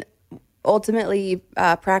 I mean, ultimately,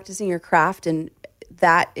 practicing your craft, and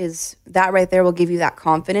that right there will give you that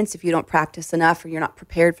confidence. If you don't practice enough or you're not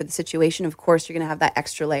prepared for the situation, of course, you're going to have that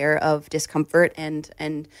extra layer of discomfort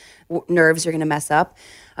and nerves you're going to mess up.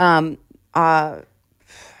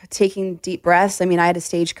 Taking deep breaths. I mean, I had a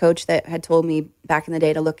stage coach that had told me back in the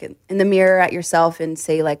day to look in the mirror at yourself and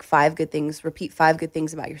say like 5 good things, repeat 5 good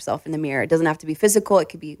things about yourself in the mirror. It doesn't have to be physical. It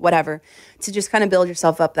could be whatever, to just kind of build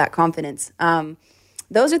yourself up that confidence.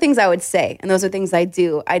 Those are things I would say, and those are things I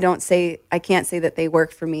do. I can't say that they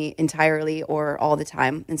work for me entirely or all the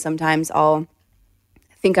time. And sometimes I'll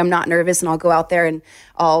think I'm not nervous and I'll go out there and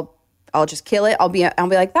I'll just kill it. I'll be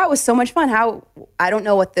like, that was so much fun. I don't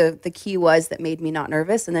know what the key was that made me not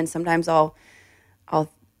nervous. And then sometimes I'll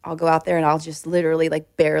I'll go out there and I'll just literally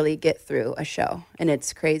like barely get through a show, and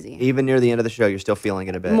it's crazy. Even near the end of the show, you're still feeling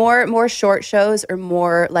it a bit. More short shows, or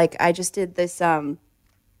more like I just did this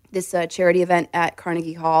charity event at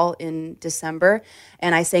Carnegie Hall in December,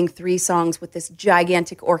 and I sang 3 songs with this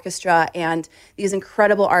gigantic orchestra, and these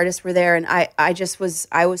incredible artists were there, and I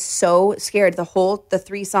was so scared. The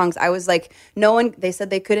 3 songs, I was like, no one, they said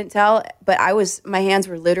they couldn't tell, but my hands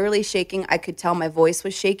were literally shaking. I could tell my voice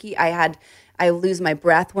was shaky. I lose my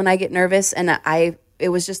breath when I get nervous, and it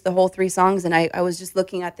was just the whole 3 songs, and I was just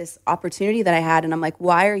looking at this opportunity that I had, and I'm like,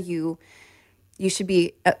 why are you should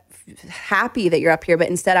be happy that you're up here, but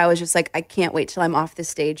instead I was just like, I can't wait till I'm off this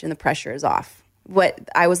stage and the pressure is off. What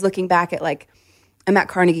I was looking back at, like, I'm at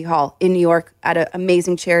Carnegie Hall in New York at an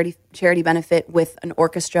amazing charity benefit with an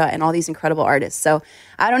orchestra and all these incredible artists. So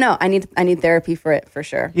I don't know. I need therapy for it, for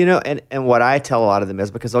sure. You know, and what I tell a lot of them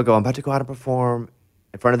is, because they'll go, I'm about to go out and perform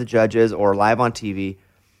in front of the judges or live on TV.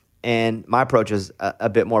 And my approach is a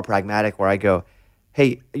bit more pragmatic, where I go,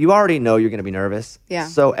 hey, you already know you're going to be nervous. Yeah.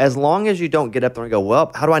 So as long as you don't get up there and go, well,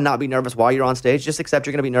 how do I not be nervous while you're on stage? Just accept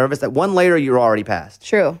you're going to be nervous. That one layer you're already past.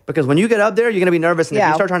 True. Because when you get up there, you're going to be nervous. And if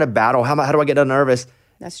you start trying to battle, how do I get nervous?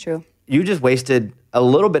 That's true. You just wasted a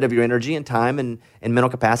little bit of your energy and time and mental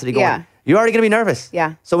capacity going, Yeah. you're already going to be nervous.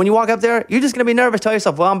 Yeah. So when you walk up there, you're just going to be nervous. Tell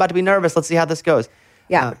yourself, well, I'm about to be nervous. Let's see how this goes.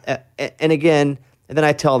 Yeah. And again, and then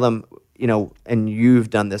I tell them, you know, and you've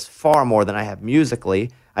done this far more than I have musically,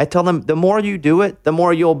 I tell them, the more you do it, the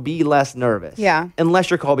more you'll be less nervous. Yeah. Unless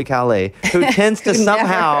you're Colby Calais, who tends to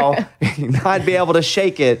somehow not be able to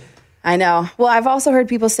shake it. I know. Well, I've also heard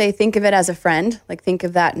people say, think of it as a friend. Like, think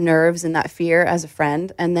of that nerves and that fear as a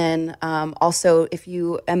friend. And then also, if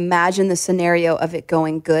you imagine the scenario of it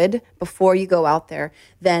going good before you go out there,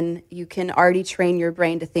 then you can already train your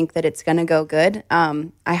brain to think that it's going to go good.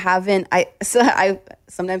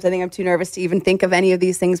 Sometimes I think I'm too nervous to even think of any of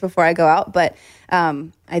these things before I go out. But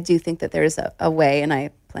I do think that there's a way, and I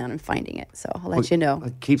plan on finding it. So I'll let you know.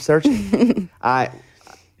 Keep searching. I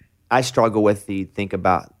struggle with the think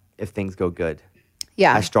about if things go good.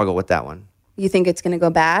 Yeah. I struggle with that one. You think it's going to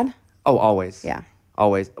go bad? Oh, always. Yeah.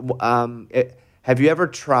 Always. Have you ever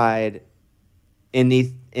tried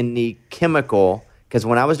any chemical? Because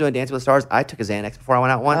when I was doing Dancing with the Stars, I took a Xanax before I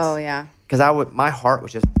went out once. Oh, yeah. Because my heart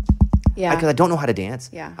was just, Yeah. because I don't know how to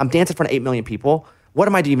dance. Yeah. I'm dancing in front of 8 million people. What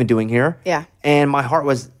am I even doing here? Yeah. And my heart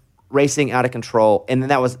was racing out of control, and then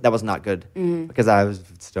that was not good, because I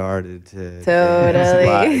started to Totally.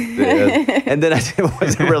 like this. And then I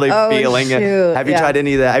wasn't really feeling it. shoot. Have you Yeah. tried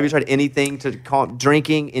any of that? Have you tried anything to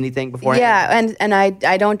drinking anything before? Yeah, and I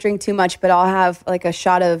don't drink too much, but I'll have like a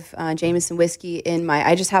shot of Jameson whiskey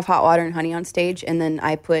I just have hot water and honey on stage, and then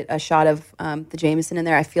I put a shot of the Jameson in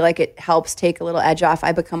there. I feel like it helps take a little edge off.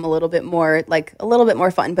 I become a little bit more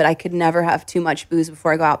fun, but I could never have too much booze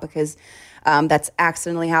before I go out, because that's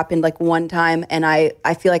accidentally happened like one time, and I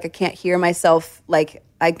feel like I can't hear myself. Like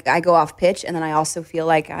I go off pitch, and then I also feel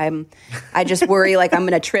like I just worry like I'm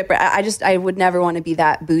gonna trip. I would never want to be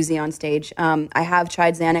that boozy on stage. I have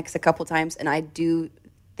tried Xanax a couple times, and I do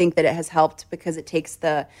think that it has helped because it takes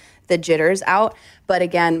the jitters out. But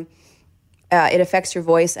again, it affects your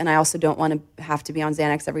voice, and I also don't want to have to be on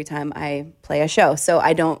Xanax every time I play a show. So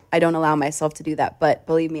I don't allow myself to do that. But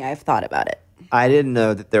believe me, I've thought about it. I didn't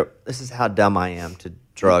know that this is how dumb I am to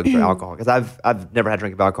drugs or alcohol, because I've never had a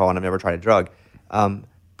drink of alcohol, and I've never tried a drug,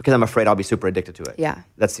 because I'm afraid I'll be super addicted to it. Yeah.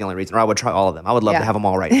 That's the only reason. Or I would try all of them. I would love to have them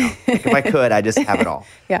all right now. Like, if I could, I just have it all.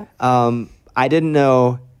 Yeah. I didn't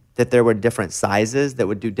know that there were different sizes that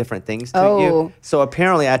would do different things to you. Oh. So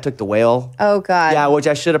apparently I took the whale. Oh, God. Yeah, which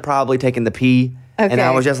I should have probably taken the pea. And I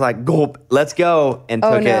Okay. was just like, gulp, let's go, and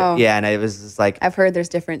took no. it. Yeah, and it was just like, I've heard there's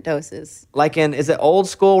different doses. like is it Old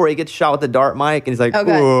School where he gets shot with the dart mic and he's like, Oh,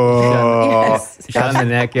 God. whoa. Yes. Shot in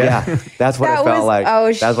the neck, yeah. Yeah, that's what That it felt was- like.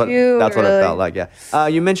 oh, that's what shoot, it really? felt like. Yeah.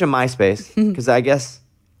 You mentioned MySpace, because I guess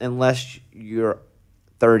unless you're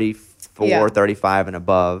 34, Yeah. 35 and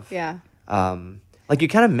above, Yeah. like you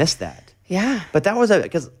kind of miss that. Yeah. But that was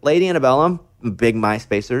because Lady Antebellum, big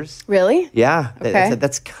MySpacers. Really? Yeah, Okay.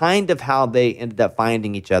 that's kind of how they ended up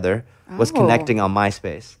finding each other, was Oh. connecting on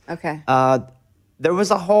MySpace. Okay. There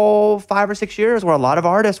was a whole 5 or 6 years where a lot of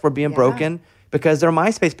artists were being Yeah. broken because their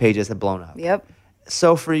MySpace pages had blown up. Yep.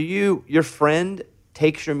 So for you, your friend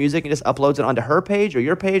takes your music and just uploads it onto her page or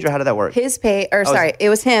your page, or how did that work? His page, it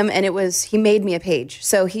was him, and he made me a page.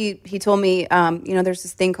 So he told me, there's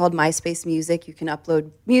this thing called MySpace Music. You can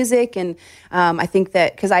upload music, and I think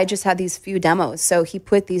that because I just had these few demos, so he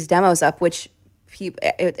put these demos up, which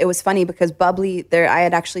it was funny because Bubbly there, I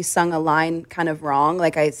had actually sung a line kind of wrong,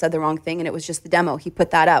 like I said the wrong thing, and it was just the demo. He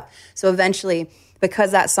put that up, so eventually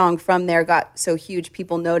because that song from there got so huge,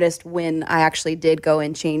 people noticed when I actually did go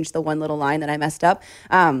and change the one little line that I messed up.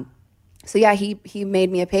 So yeah, he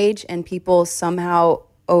made me a page, and people somehow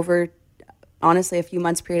over, honestly, a few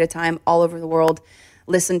months period of time, all over the world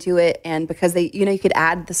listened to it. And because they, you could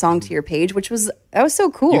add the song to your page, that was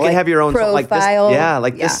so cool. You can have your own song, like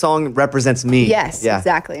this. This song represents me. Yes,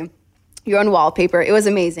 exactly. Your own wallpaper. It was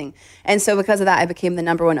amazing. And so because of that, I became the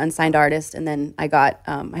 #1 unsigned artist. And then I got,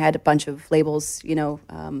 I had a bunch of labels,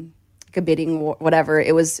 bidding, whatever.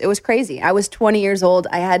 It was crazy. I was 20 years old.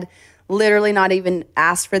 I had literally not even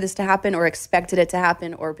asked for this to happen or expected it to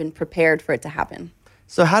happen or been prepared for it to happen.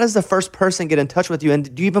 So how does the first person get in touch with you,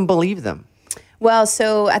 and do you even believe them? Well,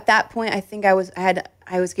 so at that point, I think I was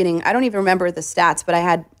getting, I don't even remember the stats, but I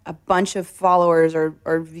had a bunch of followers or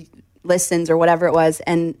listens or whatever it was.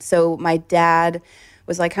 And so my dad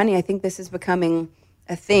was like, honey, I think this is becoming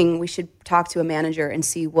a thing. We should talk to a manager and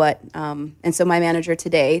see what, and so my manager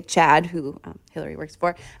today, Chad, who Hillary works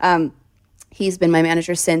for, he's been my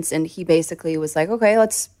manager since, and he basically was like, okay,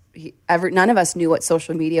 none of us knew what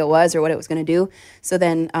social media was or what it was going to do. So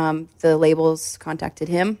then the labels contacted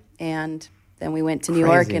him, and then we went to New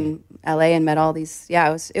York and LA and met all these.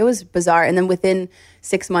 Yeah, it was bizarre. And then within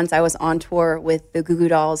 6 months, I was on tour with the Goo Goo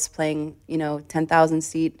Dolls, playing 10,000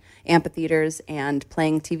 seat amphitheaters and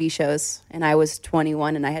playing TV shows. And I was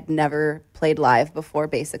 21, and I had never played live before,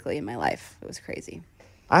 basically, in my life. It was crazy.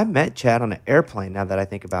 I met Chad on an airplane, now that I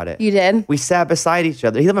think about it. You did? We sat beside each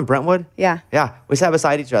other. He lived in Brentwood? Yeah. Yeah, we sat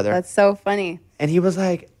beside each other. That's so funny. And he was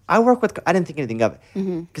like, I didn't think anything of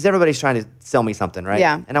it. Because everybody's trying to sell me something, right?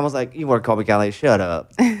 Yeah. And I was like, you work Colby Calais, shut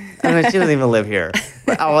up. I mean, she doesn't even live here.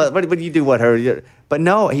 What do you do? But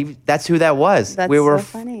no, that's who that was. That's so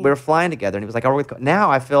funny. We were flying together, and he was like, I work with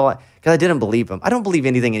now I feel like, because I didn't believe him. I don't believe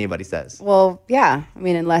anything anybody says. Well, yeah. I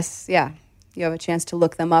mean, unless, you have a chance to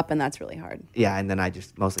look them up, and that's really hard. Yeah, and then I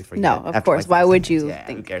just mostly forget. No, of course. Why would you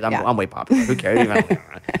think? Who cares? I'm way popular. Who cares?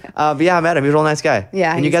 But yeah, I met him. He was a real nice guy.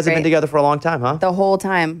 Yeah, and you guys have been together for a long time, huh? The whole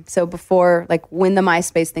time. So before, when the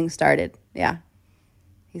MySpace thing started. Yeah.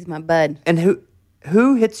 He's my bud. And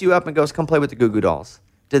who hits you up and goes, come play with the Goo Goo Dolls?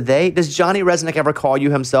 Does Johnny Resnick ever call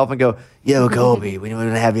you himself and go, yo, Colby, we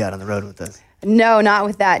want to have you out on the road with us? No, not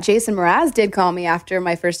with that. Jason Mraz did call me after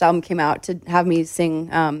my first album came out to have me sing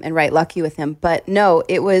and write Lucky with him. But no,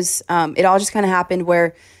 it was, it all just kind of happened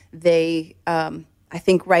where they, I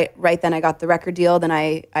think right then I got the record deal. Then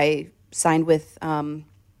I signed with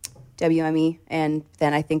WME, and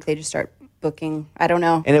then I think they just start booking. I don't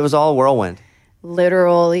know. And it was all whirlwind.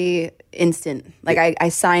 Literally instant. I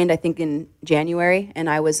signed, I think, in January, and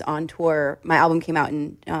I was on tour. My album came out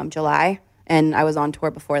in July, and I was on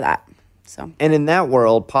tour before that. So. And in that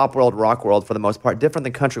world, pop world, rock world, for the most part, different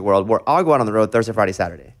than country world, where I'll go out on the road Thursday, Friday,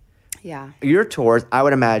 Saturday. Yeah. Your tours, I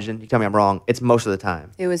would imagine, you tell me I'm wrong, it's most of the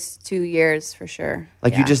time. It was 2 years for sure.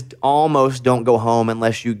 You just almost don't go home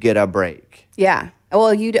unless you get a break. Yeah.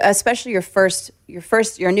 Well, especially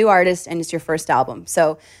you're a new artist, and it's your first album.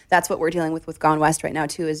 So that's what we're dealing with Gone West right now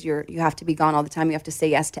too. Is you have to be gone all the time. You have to say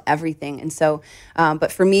yes to everything. And so, but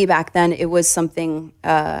for me back then, it was something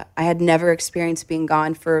I had never experienced, being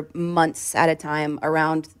gone for months at a time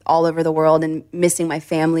around all over the world, and missing my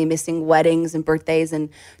family, missing weddings and birthdays, and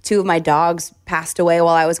 2 of my dogs passed away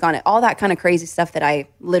while I was gone. All that kind of crazy stuff that I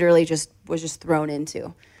literally was thrown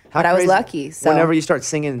into. But I was lucky. So whenever you start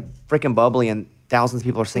singing freaking Bubbly and thousands of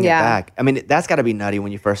people are singing it back. I mean, that's got to be nutty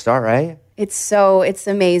when you first start, right? It's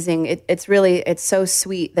amazing. It's so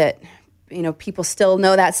sweet that, people still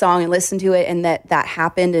know that song and listen to it, and that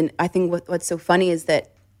happened. And I think what's so funny is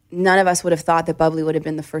that none of us would have thought that Bubbly would have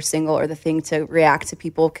been the first single or the thing to react to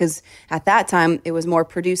people, because at that time it was more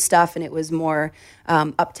produced stuff, and it was more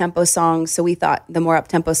up-tempo songs. So we thought the more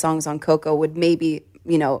up-tempo songs on Coco would maybe,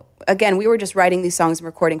 again, we were just writing these songs and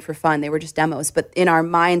recording for fun. They were just demos. But in our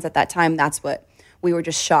minds at that time, that's what we were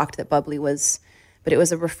just shocked that Bubbly was. But it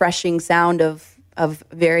was a refreshing sound of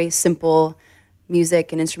very simple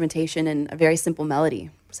music and instrumentation and a very simple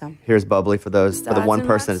melody. So here's Bubbly for the one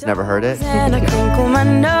person that's never heard it. And I crinkle my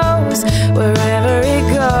nose wherever it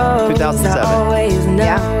goes. 2007.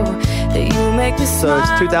 Yeah. So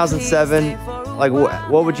it's 2007.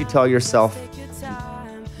 What would you tell yourself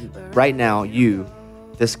right now,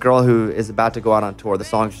 this girl who is about to go out on tour, the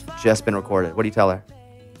song's just been recorded? What do you tell her?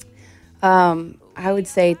 I would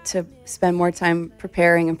say to spend more time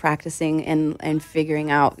preparing and practicing and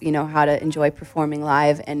figuring out, how to enjoy performing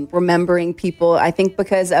live and remembering people. I think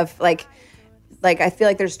because of I feel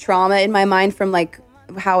like there's trauma in my mind from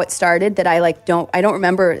how it started, that I don't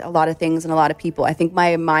remember a lot of things and a lot of people. I think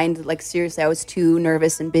my mind, seriously, I was too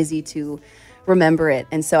nervous and busy to remember it.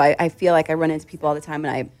 And so I feel like I run into people all the time,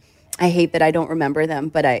 and I hate that I don't remember them,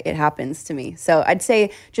 but it happens to me. So I'd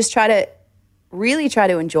say just really try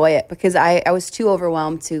to enjoy it, because I was too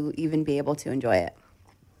overwhelmed to even be able to enjoy it.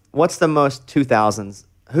 What's the most 2000s?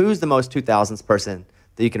 Who's the most 2000s person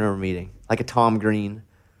that you can remember meeting? Like a Tom Green?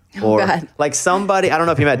 Or God. like somebody, I don't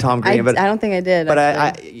know if you met Tom Green, but I don't think I did.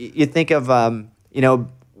 But you think of,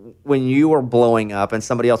 when you were blowing up and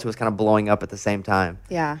somebody else who was kind of blowing up at the same time.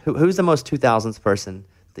 Yeah. Who's the most 2000s person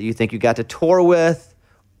that you think you got to tour with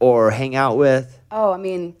or hang out with? Oh, I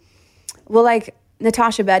mean, well, like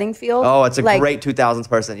Natasha Bedingfield. Oh, it's a great 2000s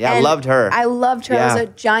person. Yeah, I and loved her. I loved her. Yeah. I was a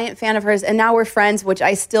giant fan of hers. And now we're friends, which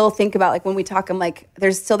I still think about. Like when we talk, I'm like,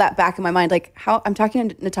 there's still that back in my mind. Like how I'm talking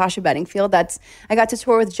to Natasha Bedingfield. I got to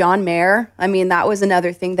tour with John Mayer. I mean, that was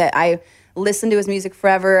another thing that I listened to his music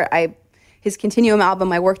forever. His Continuum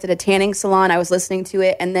album, I worked at a tanning salon. I was listening to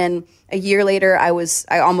it. And then a year later, I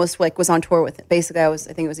almost was on tour with him. Basically, I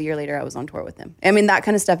think it was a year later I was on tour with him. I mean, that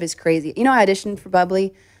kind of stuff is crazy. You know, I auditioned for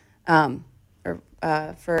Bubbly, for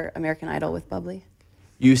American Idol with Bubbly.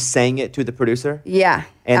 You sang it to the producer? Yeah,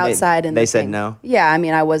 And outside. they said no? Yeah, I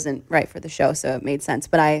mean, I wasn't right for the show, so it made sense.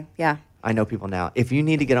 But I know people now. If you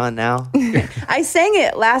need to get on now. I sang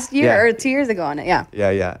it last year Yeah. or 2 years ago on it, yeah.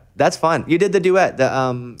 Yeah. That's fun. You did the duet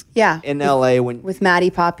in LA with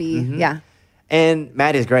Maddie Poppy, yeah. And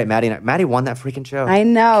Maddie's great. Maddie won that freaking show. I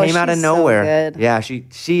know. Came out of she's so nowhere. good. Yeah,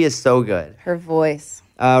 she is so good. Her voice.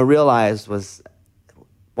 Realized was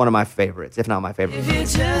one of my favorites, if not my favorite.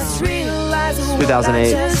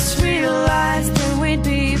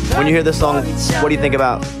 2008. When you hear this song, what do you think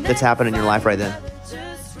about that's happened in your life right then?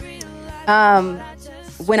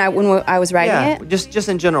 When I was writing it? just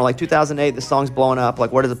in general, like 2008, the song's blowing up.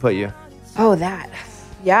 Like, where does it put you? Oh, that.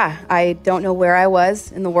 Yeah, I don't know where I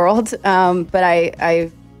was in the world, but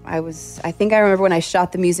I think I remember when I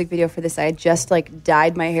shot the music video for this, I had just like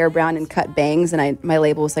dyed my hair brown and cut bangs, and my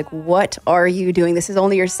label was like, "What are you doing? This is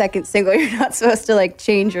only your second single. You're not supposed to like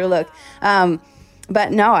change your look."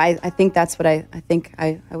 But no, I think that's what I think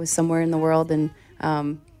I was somewhere in the world, and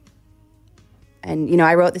you know,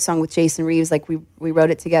 I wrote the song with Jason Reeves. Like we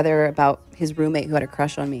wrote it together about his roommate who had a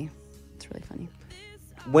crush on me. It's really funny.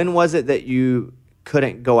 When was it that you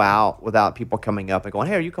couldn't go out without people coming up and going,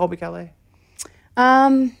 "Hey, are you Colbie Caillat?"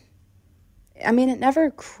 I mean, it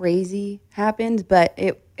never crazy happened, but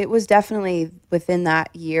it was definitely within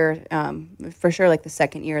that year, for sure, like the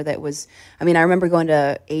second year that was, I mean, I remember going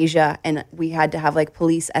to Asia and we had to have like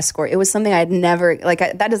police escort. It was something I'd never,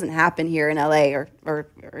 that doesn't happen here in LA or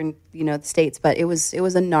in, you know, the States, but it was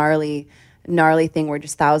a gnarly thing where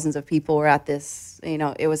just thousands of people were at this, you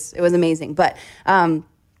know, it was amazing. But,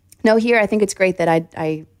 no, here, I think it's great that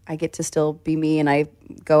I get to still be me, and I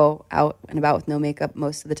go out and about with no makeup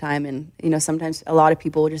most of the time. And, you know, sometimes a lot of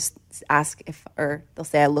people will just ask or they'll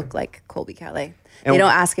say I look like Colbie Caillat. They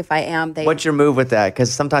don't ask if I am. What's your move with that?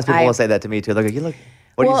 Because sometimes people will say that to me too. Look, you look.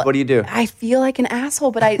 What do you do? I feel like an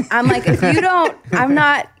asshole, but I'm like, if you don't, I'm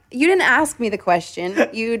not. You didn't ask me the question.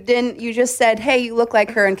 You didn't. You just said, "Hey, you look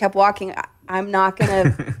like her," and kept walking. I'm not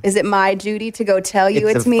gonna. Is it my duty to go tell you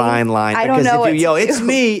it's me? It's a fine line. I don't know. If you yell, "It's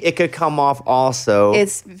me," it could come off also.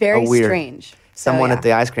 It's very weird. strange. Someone at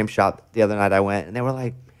the ice cream shop the other night I went, and they were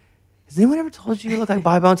like, "Has anyone ever told you look like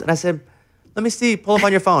Bobby Bones?" And I said, "Let me see. Pull up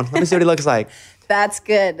on your phone. Let me see what he looks like." That's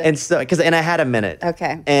good. And so, and I had a minute.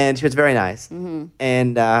 Okay. And she was very nice. Mm-hmm.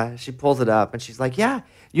 And she pulls it up, and she's like, "Yeah,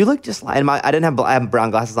 you look just like." And I have brown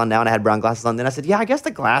glasses on now, and I had brown glasses on then. I said, "Yeah, I guess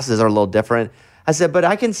the glasses are a little different." I said, "But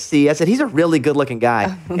I can see." I said, "He's a really good-looking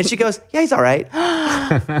guy." And she goes, "Yeah, he's all right."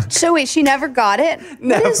 So wait, she never got it?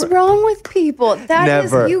 Never. What is wrong with people?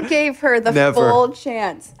 Never. You gave her the Never. full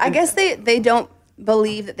chance. I guess they don't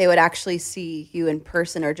believe that they would actually see you in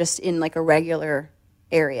person or just in like a regular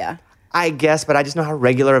area. I guess, but I just know how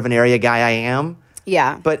regular of an area guy I am.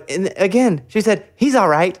 Yeah. But again, she said, "He's all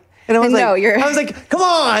right." And I was I was like, "Come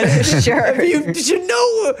on." Sure. You should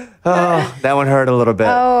know. Oh, that one hurt a little bit.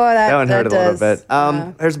 Oh, that one hurt a little does. bit.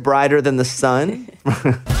 Here's Brighter Than the Sun.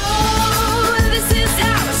 Oh, this is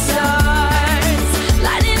how it starts.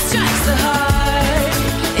 Lightning strikes the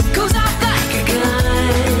heart. It goes off like a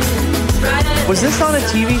gun. Brighter Was this on a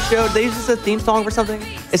TV show? Did they use this as a theme song for something?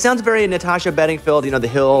 It sounds very Natasha Bedingfield, you know, The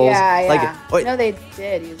Hills. Yeah. Wait, No, they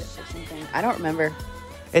did use it for something. I don't remember.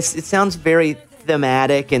 it sounds very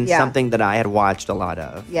thematic and Yeah. something that I had watched a lot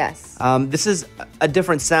of. Yes. This is a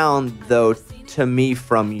different sound, though, to me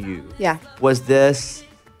from you. Yeah. Was this,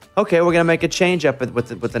 okay, we're going to make a change up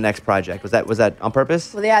with the next project? Was that on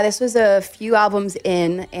purpose? Well, yeah, this was a few albums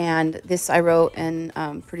in, and this I wrote and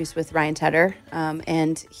produced with Ryan Tedder.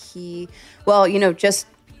 And he, well, you know, just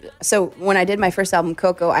so when I did my first album,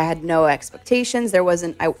 Coco, I had no expectations. There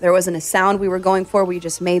wasn't a sound we were going for. We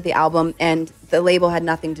just made the album, and the label had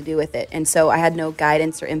nothing to do with it. And so I had no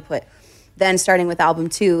guidance or input. Then starting with album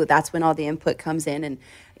 2, that's when all the input comes in, and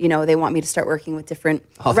they want me to start working with different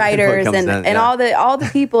writers and all the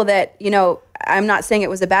people that I'm not saying it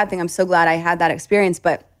was a bad thing. I'm so glad I had that experience,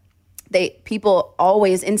 but people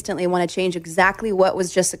always instantly want to change exactly what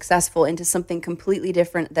was just successful into something completely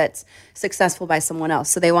different that's successful by someone else.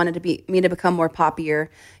 So they wanted me to become more poppier,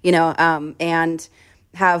 and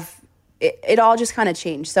have it all just kind of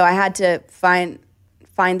changed. So I had to find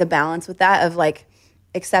the balance with that of like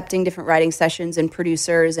accepting different writing sessions and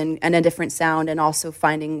producers and a different sound, and also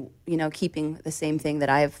finding, keeping the same thing that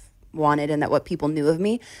I've wanted and that what people knew of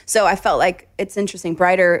me. So I felt like it's interesting.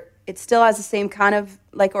 Brighter, it still has the same kind of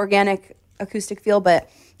like organic acoustic feel, but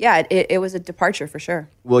yeah, it was a departure for sure.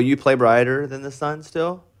 Will you play Brighter Than the Sun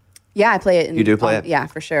still? Yeah, I play it. You do play it? Yeah,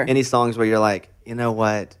 for sure. Any songs where you're like, you know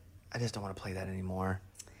what? I just don't want to play that anymore.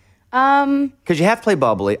 Because you have to play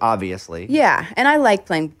Bubbly, obviously. Yeah, and I like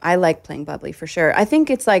playing Bubbly for sure. I think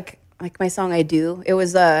it's like my song I Do. It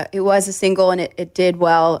was a single and it did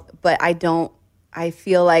well, but I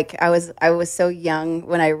feel like I was so young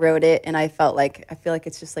when I wrote it, and I feel like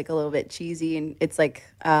it's just like a little bit cheesy, and it's like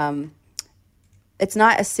it's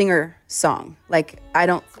not a singer song. Like I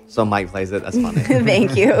don't. So Mike plays it. That's funny.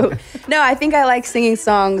 Thank you. No, I think I like singing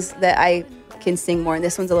songs that I can sing more, and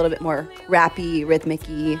this one's a little bit more rappy,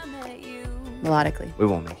 rhythmic-y, melodically. We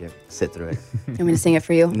won't make you sit through it. You want me to sing it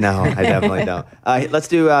for you? No, I definitely don't. Let's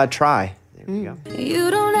do Try. There we go.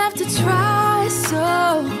 You don't have to try so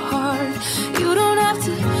hard. You don't have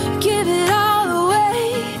to give it all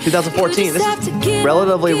away. 2014. This is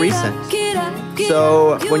relatively recent.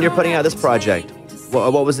 So when you're putting out this project,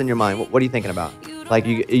 what was in your mind? What are you thinking about? Like, are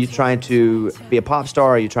you trying to be a pop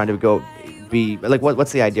star? Are you trying to go be like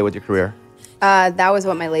what's the idea with your career? That was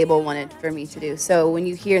what my label wanted for me to do. So when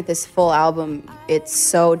you hear this full album, it's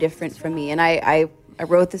so different from me. And I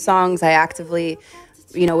wrote the songs. I actively,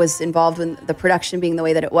 was involved in the production being the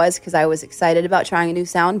way that it was because I was excited about trying a new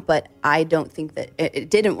sound. But I don't think that it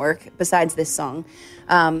didn't work besides this song.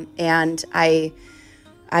 And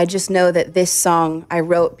I just know that this song I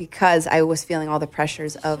wrote because I was feeling all the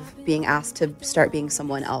pressures of being asked to start being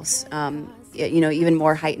someone else, even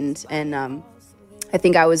more heightened. And I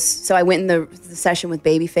think I went in the session with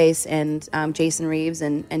Babyface and Jason Reeves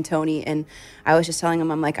and Tony, and I was just telling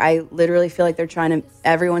them, I'm like, I literally feel like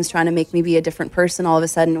everyone's trying to make me be a different person all of a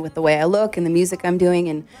sudden with the way I look and the music I'm doing,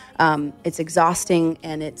 and it's exhausting,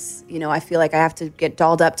 and it's, I feel like I have to get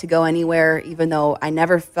dolled up to go anywhere, even though I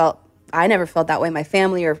never felt that way. My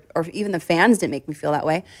family or even the fans didn't make me feel that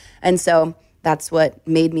way, and so that's what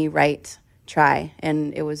made me write Try,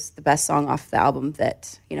 and it was the best song off the album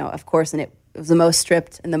that, of course, and it was the most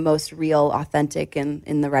stripped and the most real, authentic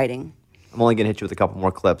in the writing. I'm only going to hit you with a couple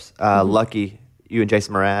more clips. Lucky, you and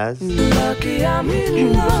Jason Mraz. This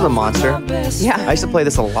is a monster. Yeah. I used to play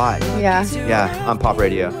this a lot. Yeah. Yeah, on pop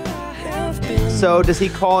radio. So does he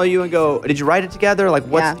call you and go, did you write it together? Like,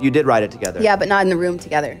 you did write it together? Yeah, but not in the room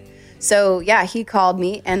together. So, yeah, he called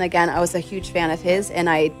me, and again, I was a huge fan of his, and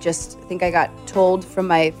I just think I got told from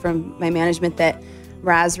my management that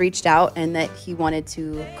Raz reached out and that he wanted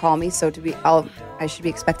to call me, so I should be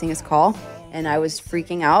expecting his call, and I was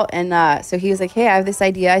freaking out, and so he was like, hey, I have this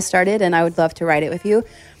idea I started, and I would love to write it with you.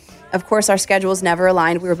 Of course, our schedules never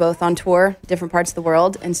aligned. We were both on tour, different parts of the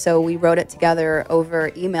world, and so we wrote it together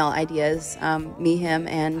over email ideas, me, him,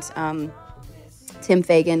 and Tim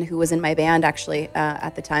Fagan, who was in my band actually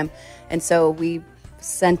at the time, and so we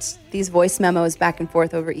sent these voice memos back and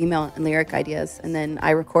forth over email and lyric ideas, and then I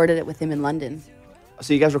recorded it with him in London.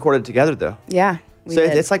 So you guys recorded together, though? Yeah. So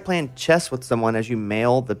it's like playing chess with someone as you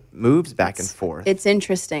mail the moves back and forth. It's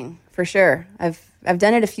interesting, for sure. I've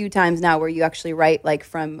done it a few times now where you actually write like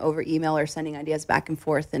from over email or sending ideas back and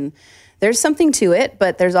forth, and there's something to it,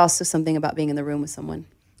 but there's also something about being in the room with someone.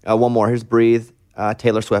 One more. Here's Breathe,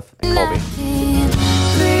 Taylor Swift and Colby.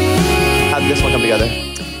 How did this one come together?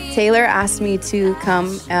 Taylor asked me to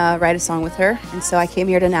come write a song with her, and so I came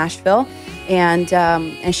here to Nashville. And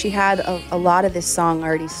she had a lot of this song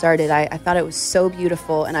already started. I thought it was so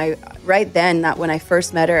beautiful. And right then, when I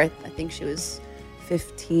first met her, I think she was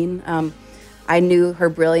 15, I knew her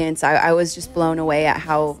brilliance. I was just blown away at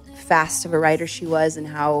how fast of a writer she was and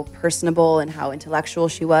how personable and how intellectual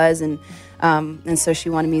she was. And so she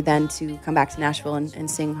wanted me then to come back to Nashville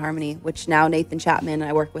and sing harmony, which now Nathan Chapman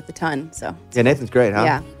I work with a ton. So yeah, Nathan's great,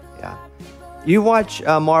 huh? Yeah. You watch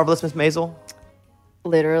Marvelous Miss Maisel?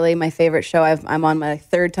 Literally my favorite show. I'm on my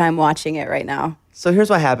third time watching it right now. So here's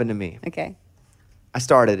what happened to me. Okay. I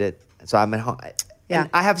started it, so I'm at home. Yeah. And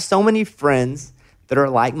I have so many friends that are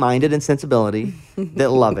like-minded in sensibility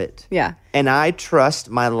that love it. Yeah. And I trust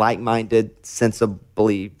my like-minded,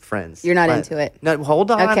 sensibly friends. You're not into it. No, hold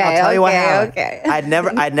on. Okay, I'll tell you what okay, happened. okay.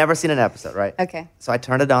 I'd never seen an episode, right? Okay. So I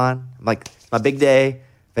turned it on. I'm like, it's my big day.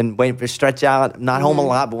 Been waiting for Stretch Out. I'm not home a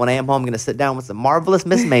lot, but when I am home, I'm going to sit down with some Marvelous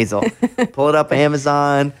Miss Maisel. Pull it up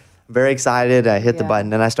Amazon. I'm very excited. I hit the Yeah.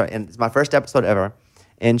 button and I start. And it's my first episode ever.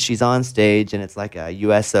 And she's on stage and it's like a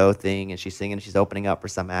USO thing. And she's singing. She's opening up for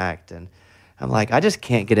some act. And I'm like, I just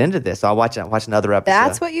can't get into this. So I'll watch another episode.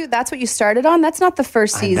 That's what you started on? That's not the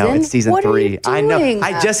first season. I know, it's season what 3. Are you I know. doing?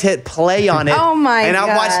 I just hit play on it. Oh my And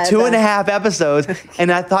I watched God. 2.5 episodes.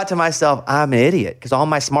 And I thought to myself, I'm an idiot. Because all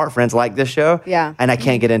my smart friends like this show. Yeah. And I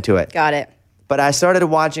can't get into it. Got it. But I started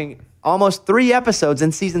watching almost 3 episodes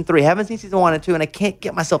in season 3. Haven't seen season 1 and 2. And I can't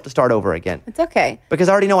get myself to start over again. It's okay. Because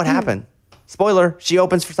I already know what happened. Spoiler, she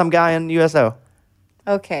opens for some guy in USO.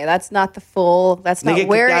 Okay, that's not the full. That's They not get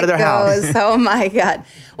where kicked out it of their house. goes. Oh my God.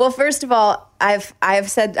 Well, first of all, I've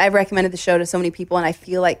recommended the show to so many people, and I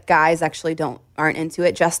feel like guys actually aren't into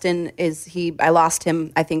it. Justin I lost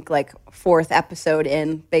him. I think like 4th episode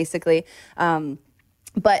in, basically.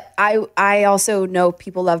 But I also know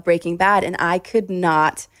people love Breaking Bad, and I couldn't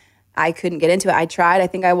get into it. I tried. I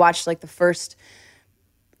think I watched like the first,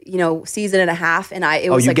 season and a half, and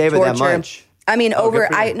it was you like gave it torture. that much? I mean, Oh, good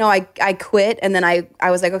for you. I quit, and then I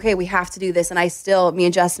was like, okay, we have to do this, and me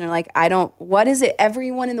and Justin are like, what is it?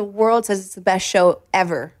 Everyone in the world says it's the best show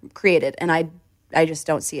ever created, and I just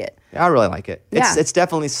don't see it. Yeah, I really like it. Yeah. It's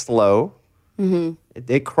definitely slow. Mm-hmm.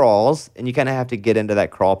 It crawls, and you kind of have to get into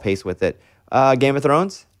that crawl pace with it. Game of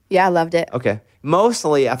Thrones? Yeah, I loved it. Okay.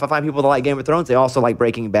 Mostly, if I find people that like Game of Thrones, they also like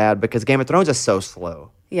Breaking Bad because Game of Thrones is so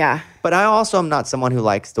slow. Yeah. But I also am not someone who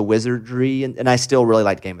likes the wizardry, and I still really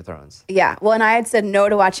like Game of Thrones. Yeah. Well, and I had said no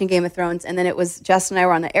to watching Game of Thrones, and then it was Justin and I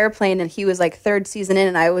were on the airplane, and he was like 3rd season in,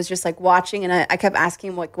 and I was just like watching, and I kept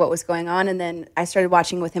asking him like what was going on, and then I started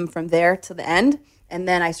watching with him from there to the end, and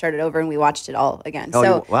then I started over and we watched it all again.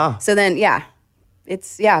 Oh, wow. So then, yeah,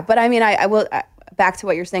 but I mean, I will back to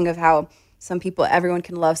what you're saying of how everyone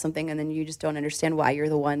can love something, and then you just don't understand why you're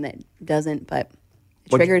the one that doesn't, but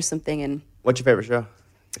it triggers something. And What's your favorite show?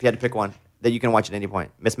 If you had to pick one that you can watch at any point.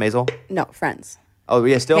 Miss Maisel? no, Friends. Oh,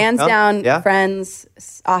 yeah, still? Hands No? down, Yeah? Friends.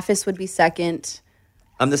 Office would be second.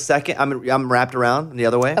 I'm the second. I'm wrapped around the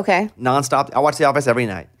other way. Okay. Nonstop. I watch The Office every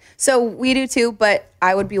night. So we do too, but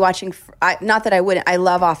I would be watching. Not that I wouldn't. I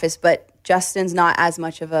love Office, but Justin's not as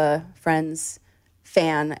much of a Friends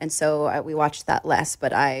fan, and so we watched that less.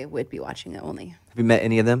 But I would be watching it only. Have you met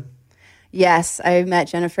any of them? Yes, I met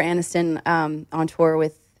Jennifer Aniston on tour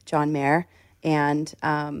with John Mayer, and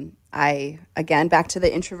again back to the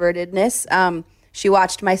introvertedness. She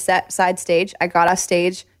watched my side stage. I got off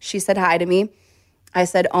stage. She said hi to me. I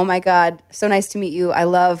said, "Oh my God, so nice to meet you. I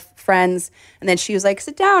love Friends." And then she was like,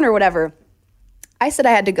 "Sit down" or whatever. I said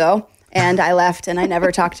I had to go, and I left, and I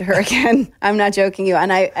never talked to her again. I'm not joking you.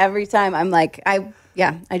 And every time I'm like, I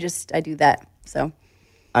do that. So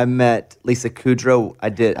I met Lisa Kudrow.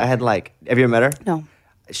 Have you ever met her? no.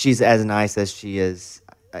 She's as nice as she is.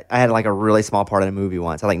 I had like a really small part in a movie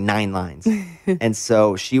once. I had like 9 lines. And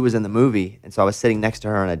so she was in the movie. And so I was sitting next to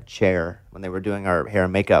her in a chair when they were doing our hair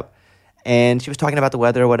and makeup. And she was talking about the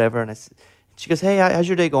weather or whatever. And she goes, "Hey, how's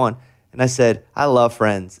your day going?" And I said, "I love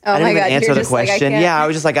Friends." Oh I didn't my even God, answer you're the just like, I question. can't. Yeah, I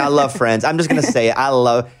was just like, "I love Friends." I'm just going to say it. I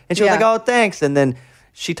love. And she was Yeah. like, "Oh, thanks." And then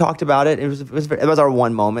she talked about it. It was our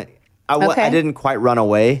one moment. Okay. I didn't quite run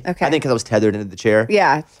away. Okay. I think because I was tethered into the chair.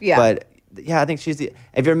 Yeah. But yeah, I think she's the.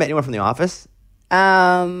 Have you ever met anyone from The Office?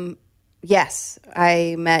 Yes,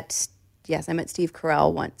 I met Steve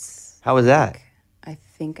Carell once. How was that? I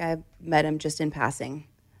think I met him just in passing.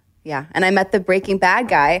 Yeah, and I met the Breaking Bad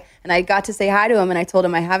guy, and I got to say hi to him, and I told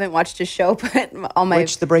him I haven't watched his show, but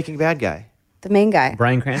The Breaking Bad guy? the main guy.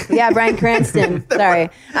 Bryan Cranston? Yeah, Bryan Cranston.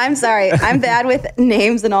 I'm sorry. I'm bad with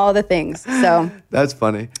names and all the things. So That's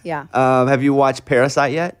funny. Yeah. Have you watched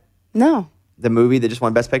Parasite yet? no, The movie that just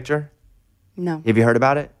won Best Picture? no, Have you heard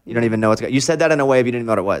about it? You don't even know what's going. You said that in a way if you didn't even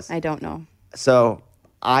know what it was. I don't know. So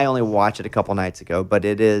I only watched it a couple nights ago, but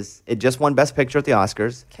it just won Best Picture at the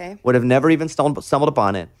Oscars. Okay. Would have never even stumbled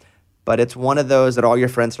upon it, but it's one of those that all your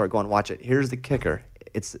friends start going, watch it. Here's the kicker: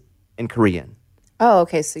 it's in Korean. Oh,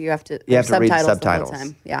 okay. So you have to. You have to read the the whole subtitles.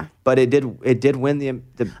 time. Yeah. But it did win the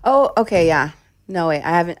Oh, okay. Yeah. No, wait. I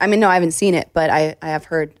haven't. I mean, no, I haven't seen it, but I have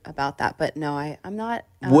heard about that. But no, I'm not.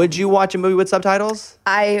 Would you watch a movie with subtitles?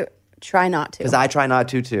 I try not to. Because I try not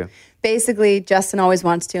to too. Basically, Justin always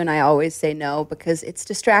wants to, and I always say no because it's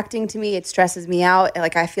distracting to me. It stresses me out.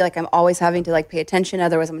 Like I feel like I'm always having to pay attention.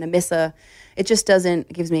 Otherwise, I'm going to miss it just doesn't.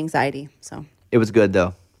 It gives me anxiety. So It was good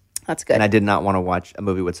though. That's good. And I did not want to watch a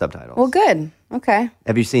movie with subtitles. Well, good. Okay.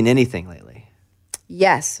 Have you seen anything lately?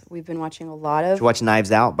 Yes, we've been watching a lot of. Did you watch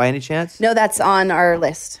Knives Out by any chance? No, that's on our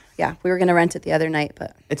list. Yeah, we were going to rent it the other night,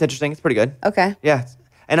 but It's interesting. It's pretty good. okay. Yeah.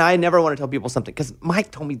 And I never want to tell people something because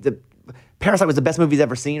Mike told me Parasite was the best movie he's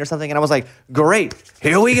ever seen or something. And I was like, great,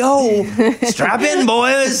 here we go. Strap in,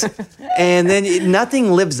 boys. And then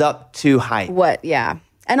nothing lives up to hype. What? Yeah.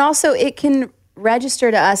 And also, it can register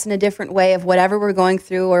to us in a different way of whatever we're going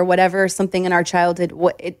through or whatever something in our childhood.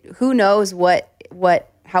 Who knows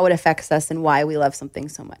how it affects us and why we love something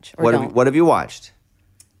so much or don't. What have you watched?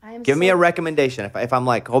 Give me so- a recommendation. If I'm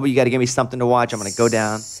like, Colby, you got to give me something to watch. I'm going to go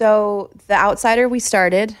down. So, The Outsider, we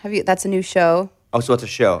started. That's a new show. Oh, so it's a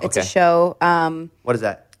show. It's okay. a show. What is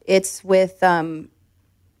that? It's with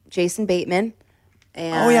Jason Bateman.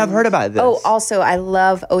 And, Oh, yeah, I've heard about this. Oh, also, I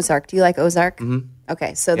love Ozark. Do you like Ozark? Mm-hmm.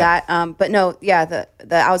 Okay, so Yeah. that, but no, yeah, the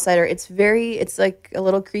Outsider. It's like a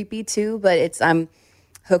little creepy too, but I'm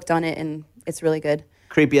hooked on it and it's really good.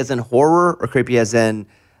 Creepy as in horror or creepy as in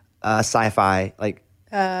sci-fi? Like,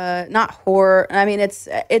 Not horror. I mean,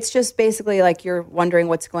 it's just basically like you're wondering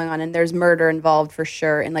what's going on, and there's murder involved for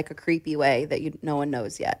sure in like a creepy way that no one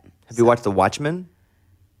knows yet. have you watched The Watchmen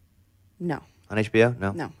No. on HBO?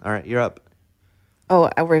 No. No. All right, you're up. Oh,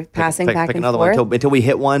 we're passing back pick and another forth. one until we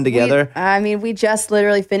hit one together. We just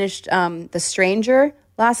literally finished The Stranger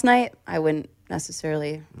last night. I wouldn't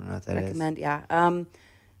necessarily I don't know what that is. recommend. Yeah.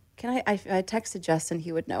 Can I texted Justin.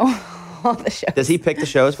 He would know all the shows. Does he pick the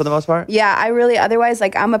shows for the most part? Yeah, otherwise,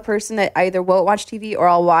 like, I'm a person that I either won't watch TV or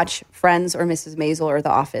I'll watch Friends or Mrs. Maisel or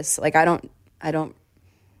The Office. Like, I don't,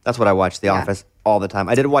 That's what I watch, The Office, all the time.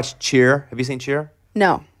 I did watch Cheer. Have you seen Cheer?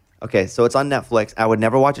 no. Okay, so it's on Netflix. I would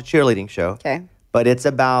never watch a cheerleading show. Okay. But it's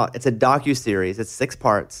a docu-series. It's 6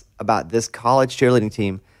 parts about this college cheerleading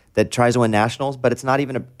team that tries to win nationals, but it's not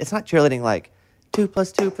cheerleading like 2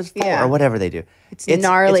 + 2 + 4 Yeah. or whatever they do. It's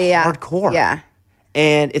gnarly, It's yeah. hardcore. Yeah.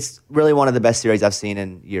 And it's really one of the best series I've seen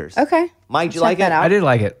in years. Okay. Mike, did you Check like that it? out. I did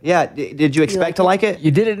like it. Yeah. Did you expect to like it?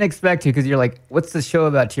 You didn't expect to because you're like, what's the show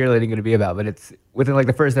about cheerleading going to be about? But it's within like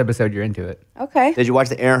the first episode, you're into it. Okay. Did you watch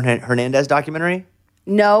the Aaron Hernandez documentary?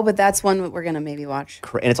 No, but that's one that we're going to maybe watch.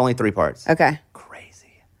 And it's only 3 parts. Okay. Crazy.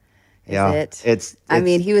 Is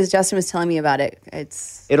it? Justin was telling me about it.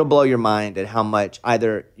 It'll blow your mind at how much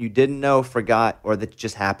either you didn't know, forgot, or that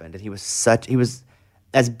just happened. And he was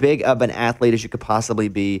as big of an athlete as you could possibly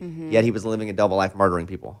be, yet he was living a double life murdering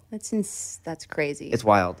people. That's crazy. It's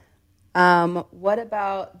wild. What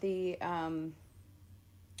about the, I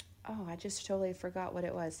just totally forgot what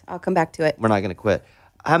it was. I'll come back to it. We're not going to quit.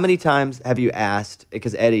 How many times have you asked,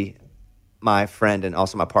 because Eddie, my friend and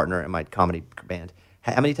also my partner in my comedy band,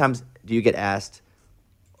 how many times do you get asked,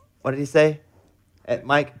 what did he say?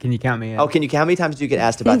 Mike? Can you count me in? Oh, can you count how many times do you get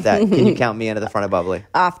asked about that? Can you count me into the front of Bubbly?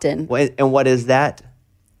 Often. And what is that?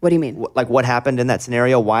 What do you mean? Like what happened in that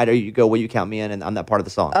scenario? Why do you go, will you count me in? And I'm that part of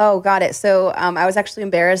the song. Oh, got it. So I was actually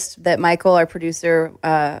embarrassed that Michael, our producer,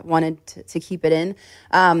 wanted to keep it in.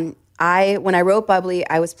 When I wrote Bubbly,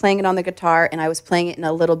 I was playing it on the guitar and I was playing it in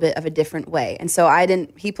a little bit of a different way. And so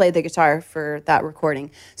he played the guitar for that recording.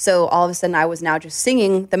 So all of a sudden I was now just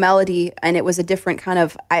singing the melody and it was a different kind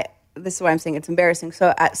of, this is why I'm saying it's embarrassing.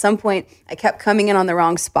 So at some point I kept coming in on the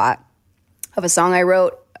wrong spot of a song I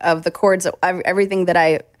wrote, of the chords, everything that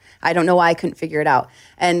I don't know why I couldn't figure it out.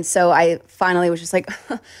 And so I finally was just like,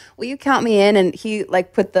 will you count me in? And he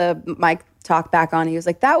like put the mic talk back on. He was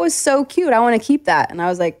like, that was so cute. I want to keep that. And I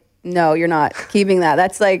was like, no, you're not keeping that.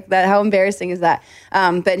 That's like that. How embarrassing is that?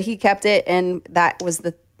 But he kept it, and that was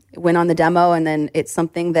went on the demo, and then it's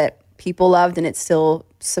something that people loved, and it still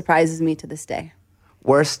surprises me to this day.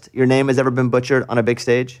 Worst your name has ever been butchered on a big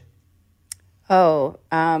stage? Oh,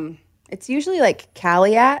 it's usually like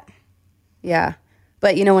Caliat. Yeah.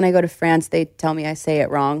 But when I go to France, they tell me I say it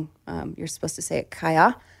wrong. You're supposed to say it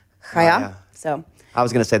Kaya. Kaya. So I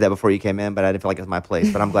was going to say that before you came in, but I didn't feel like it was my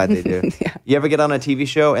place. But I'm glad they do. Yeah. You ever get on a TV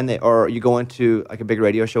show or you go into like a big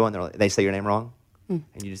radio show and they say your name wrong, and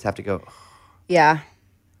you just have to go. Yeah,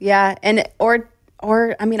 and or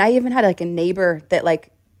I mean, I even had like a neighbor that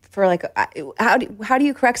like for like how do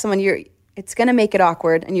you correct someone? It's going to make it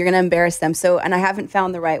awkward and you're going to embarrass them. So, and I haven't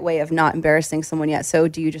found the right way of not embarrassing someone yet. So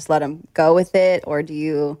do you just let them go with it? Or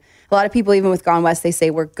a lot of people, even with Gone West, they say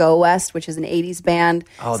we're Go West, which is an 80s band.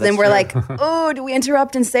 Oh, so then that's we're true. like, oh, do we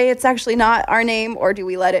interrupt and say it's actually not our name? Or do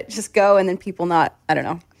we let it just go? And then people I don't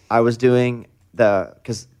know. I was doing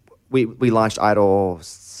because we launched Idol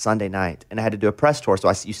Sunday night and I had to do a press tour. So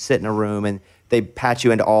you sit in a room and they patch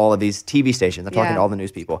you into all of these TV stations. I'm talking Yeah. to all the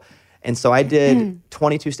news people. And so I did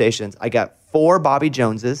 22 stations. I got 4 Bobby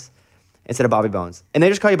Joneses, instead of Bobby Bones. And they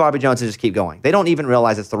just call you Bobby Jones and just keep going. They don't even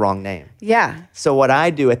realize it's the wrong name. Yeah. So what I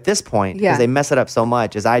do at this point, because Yeah. they mess it up so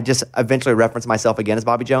much, is I just eventually reference myself again as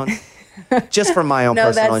Bobby Jones. Just for my own No,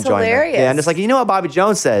 personal that's enjoyment. hilarious. Yeah, I'm just like, you know what Bobby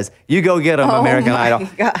Jones says? You go get him, American Idol. Oh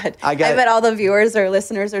my God. I I got bet all the viewers or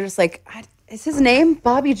listeners are just like, is his name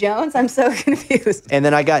Bobby Jones? I'm so confused. And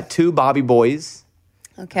then I got 2 Bobby boys.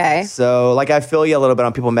 Okay. So like I feel you a little bit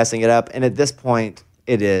on people messing it up. And at this point,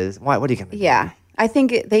 it is. Why? What are you going to do? Yeah. I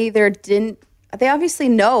think they either didn't, they obviously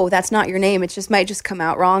know that's not your name. It just might just come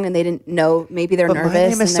out wrong and they didn't know. Maybe they're But nervous. my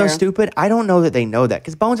name is and so they're- stupid. I don't know that they know that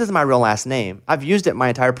because Bones isn't my real last name. I've used it my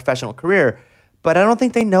entire professional career, but I don't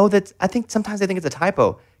think they know that. I think sometimes they think it's a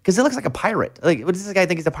typo because it looks like a pirate. Like, what does this guy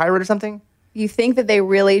think he's a pirate or something? You think that they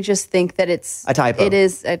really just think that it's A typo. It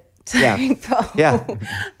is a Yeah. typo. Yeah.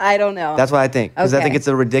 I don't know. That's what I think because I Okay. think it's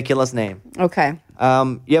a ridiculous name. Okay.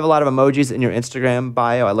 You have a lot of emojis in your Instagram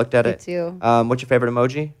bio. I looked at it. do. What's your favorite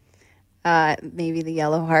emoji? Maybe the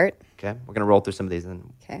yellow heart. Okay, we're gonna roll through some of these, and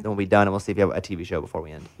Okay. then we'll be done, and we'll see if you have a TV show before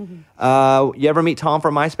we end. You ever meet Tom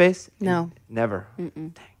from MySpace? No. Never.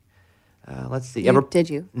 Dang. Let's see. Did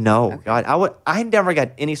you? No, God, I never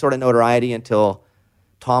got any sort of notoriety until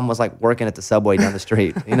Tom was like working at the Subway down the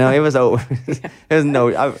street. You know, it was over. It was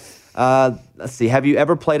no. Let's see. Have you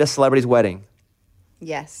ever played a celebrity's wedding?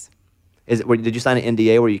 Yes. Did you sign an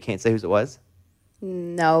NDA where you can't say whose it was?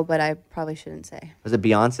 No, but I probably shouldn't say. Was it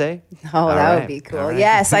Beyonce? Oh, All that right, would be cool. all right.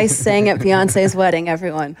 Yes, I sang at Beyonce's wedding,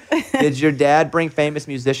 everyone. Did your dad bring famous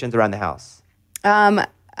musicians around the house?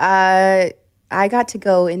 I got to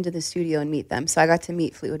go into the studio and meet them. So I got to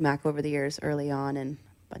meet Fleetwood Mac over the years early on and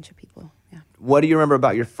a bunch of people. Yeah. What do you remember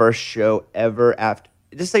about your first show ever after?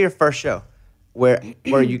 Just say your first show where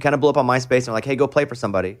you kind of blew up on MySpace and were like, hey, go play for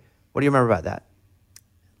somebody. What do you remember about that?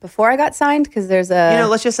 Before I got signed, because there's a...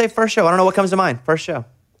 Let's just say first show. I don't know what comes to mind. First show.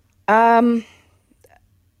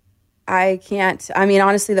 I can't. I mean,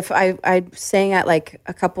 honestly, I sang at like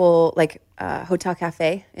a couple Hotel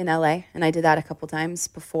Cafe in LA, and I did that a couple times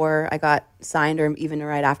before I got signed, or even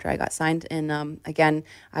right after I got signed. And again,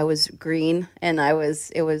 I was green, and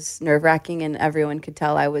it was nerve wracking, and everyone could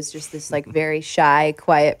tell I was just this like very shy,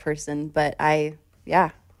 quiet person. But I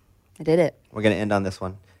did it. We're gonna end on this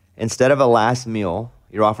one. Instead of a last meal,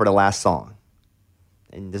 you're offered a last song,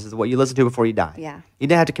 and this is what you listen to before you die. Yeah. You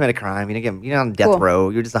didn't have to commit a crime. You're not on death Cool. row.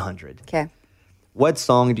 You're just 100. Okay, What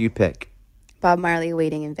song do you pick? Bob Marley,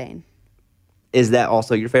 "Waiting in Vain." Is that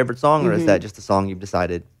also your favorite song, or is Mm-hmm. that just a song you've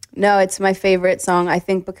decided? No, it's my favorite song. I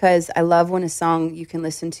think because I love when a song you can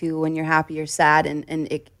listen to when you're happy or sad, and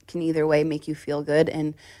it can either way make you feel good.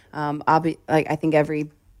 And I think every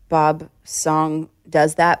Bob song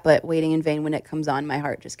does that, but "Waiting in Vain," when it comes on, my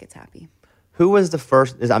heart just gets happy. Who was the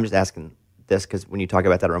first? I'm just asking this because when you talk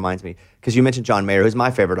about that, it reminds me. Because you mentioned John Mayer, who's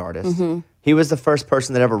my favorite artist. He was the first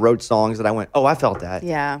person that ever wrote songs that I went, oh, I felt that.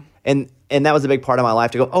 Yeah. And that was a big part of my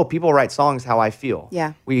life to go, oh, people write songs how I feel.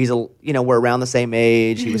 Yeah. We're around the same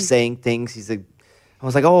age. He was saying things. I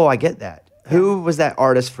was like, oh, I get that. Who was that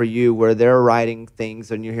artist for you where they're writing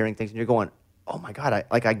things and you're hearing things and you're going, oh my God,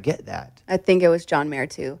 I get that. I think it was John Mayer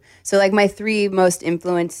too. So like my three most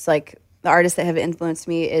influenced, like the artists that have influenced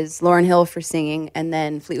me is Lauryn Hill for singing, and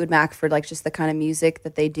then Fleetwood Mac for like just the kind of music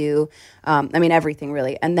that they do. I mean, everything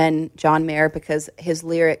really. And then John Mayer because his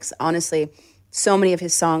lyrics, honestly, so many of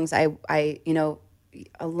his songs, a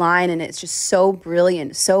line and it's just so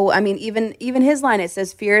brilliant. So, I mean, even his line, it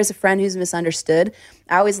says, "Fear is a friend who's misunderstood."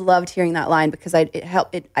 I always loved hearing that line because I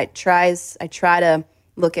try to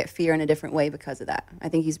look at fear in a different way because of that. I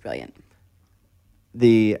think he's brilliant.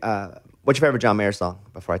 What's your favorite John Mayer song?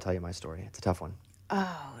 Before I tell you my story, it's a tough one.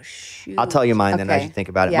 Oh, shoot. I'll tell you mine then as Okay. you think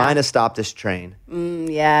about it. Yeah. Mine is "Stop This Train."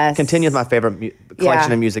 Yes. Continue with my favorite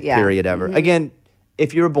collection Yeah, of music yeah. period ever. Again,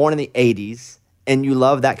 if you were born in the 80s and you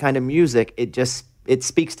love that kind of music, it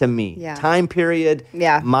speaks to me. Yeah. Time period,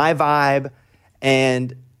 Yeah. my vibe,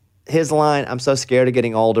 and his line, "I'm so scared of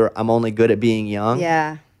getting older, I'm only good at being young."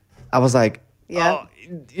 Yeah. I was like, Yeah. oh,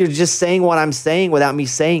 you're just saying what I'm saying without me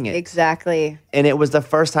saying it. Exactly. And it was the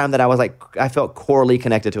first time that I was like, I felt corely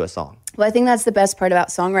connected to a song. Well, I think that's the best part about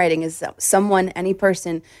songwriting is that any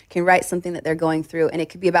person can write something that they're going through, and it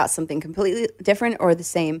could be about something completely different or the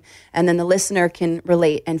same, and then the listener can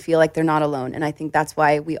relate and feel like they're not alone. And I think that's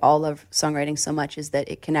why we all love songwriting so much, is that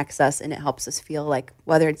it connects us and it helps us feel like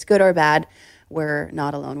whether it's good or bad, we're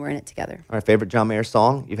not alone. We're in it together. All right, favorite John Mayer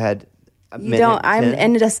song? You've had a You minute, don't.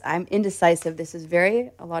 10? I'm indecisive. This is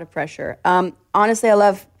a lot of pressure. Honestly, I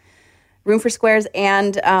love Room for Squares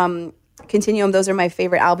and Continuum. Those are my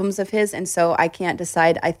favorite albums of his, and so I can't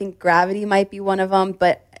decide. I think Gravity might be one of them,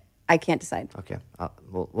 but I can't decide. Okay,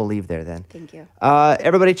 we'll leave there then. Thank you.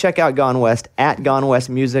 Everybody check out Gone West at Gone West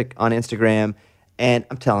Music on Instagram. And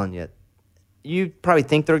I'm telling you, you probably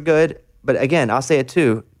think they're good, but again, I'll say it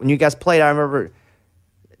too. When you guys played, I remember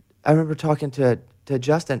talking to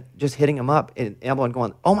Justin, just hitting him up and everyone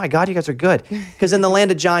going, "Oh my God, you guys are good!" Because in the land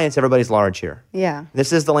of giants, everybody's large here. Yeah.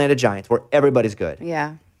 This is the land of giants where everybody's good.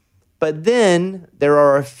 Yeah. But then there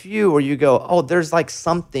are a few where you go, "Oh, there's like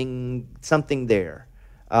something there."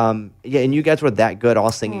 And you guys were that good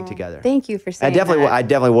all singing together. Thank you for saying I that.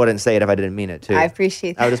 definitely wouldn't say it if I didn't mean it too. I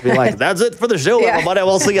appreciate that. I would just be like, "That's it for the show, Yeah. everybody.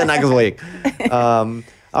 We'll see you next week." All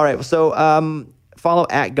right. So follow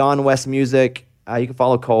at Gone West Music. You can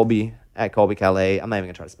follow Colby at Colby Calais. I'm not even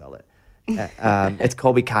gonna try to spell it. It's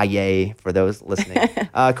Colby Calais for those listening.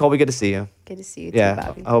 Colby, good to see you. Good to see you too,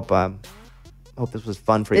 Yeah. Bobby. I hope this was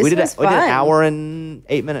fun for you. This We did was an fun. hour and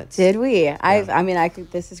 8 minutes. Did we? I mean,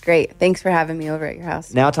 this is great. Thanks for having me over at your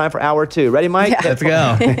house. Now time for hour 2. Ready, Mike? Yeah. Let's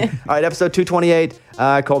go. All right, episode 228,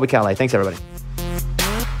 Colby Calais. Thanks, everybody.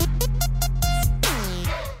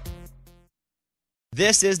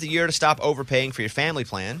 This is the year to stop overpaying for your family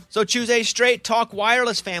plan. So choose a Straight Talk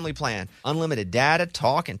Wireless family plan. Unlimited data,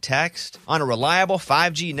 talk, and text on a reliable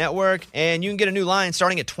 5G network. And you can get a new line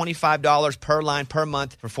starting at $25 per line per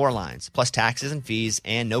month for 4 lines, plus taxes and fees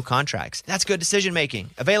and no contracts. That's good decision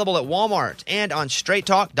making. Available at Walmart and on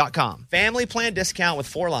straighttalk.com. Family plan discount with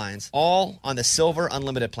 4 lines, all on the Silver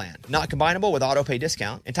Unlimited plan. Not combinable with auto pay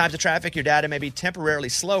discount. In times of traffic, your data may be temporarily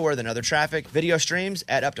slower than other traffic. Video streams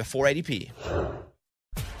at up to 480p.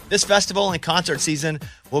 This festival and concert season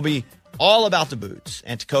will be all about the boots,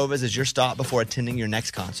 and Tecovas is your stop before attending your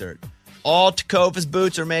next concert. All Tecovas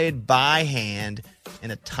boots are made by hand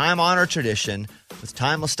in a time-honored tradition with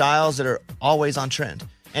timeless styles that are always on trend.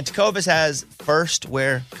 And Tecovas has first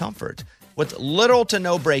wear comfort with little to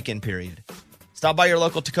no break-in period. Stop by your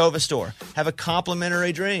local Tecovas store, have a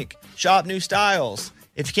complimentary drink, shop new styles.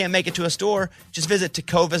 If you can't make it to a store, just visit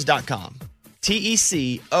tecovas.com.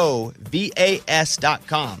 Tecovas.com.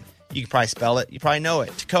 You can probably spell it. You probably know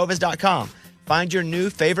it. Tecovas.com. Find your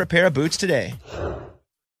new favorite pair of boots today.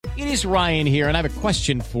 It is Ryan here, and I have a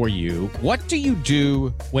question for you. What do you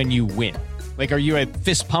do when you win? Like, are you a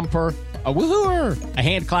fist pumper, a woohooer, a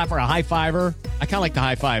hand clapper, a high fiver? I kind of like the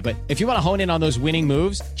high five, but if you want to hone in on those winning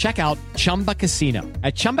moves, check out Chumba Casino.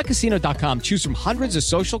 At ChumbaCasino.com, choose from hundreds of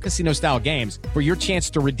social casino-style games for your chance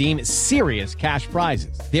to redeem serious cash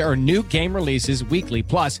prizes. There are new game releases weekly,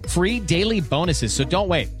 plus free daily bonuses. So don't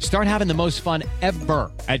wait. Start having the most fun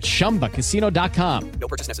ever at ChumbaCasino.com. No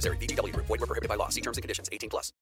purchase necessary. VGW Group. Void where prohibited by law. See terms and conditions. 18+.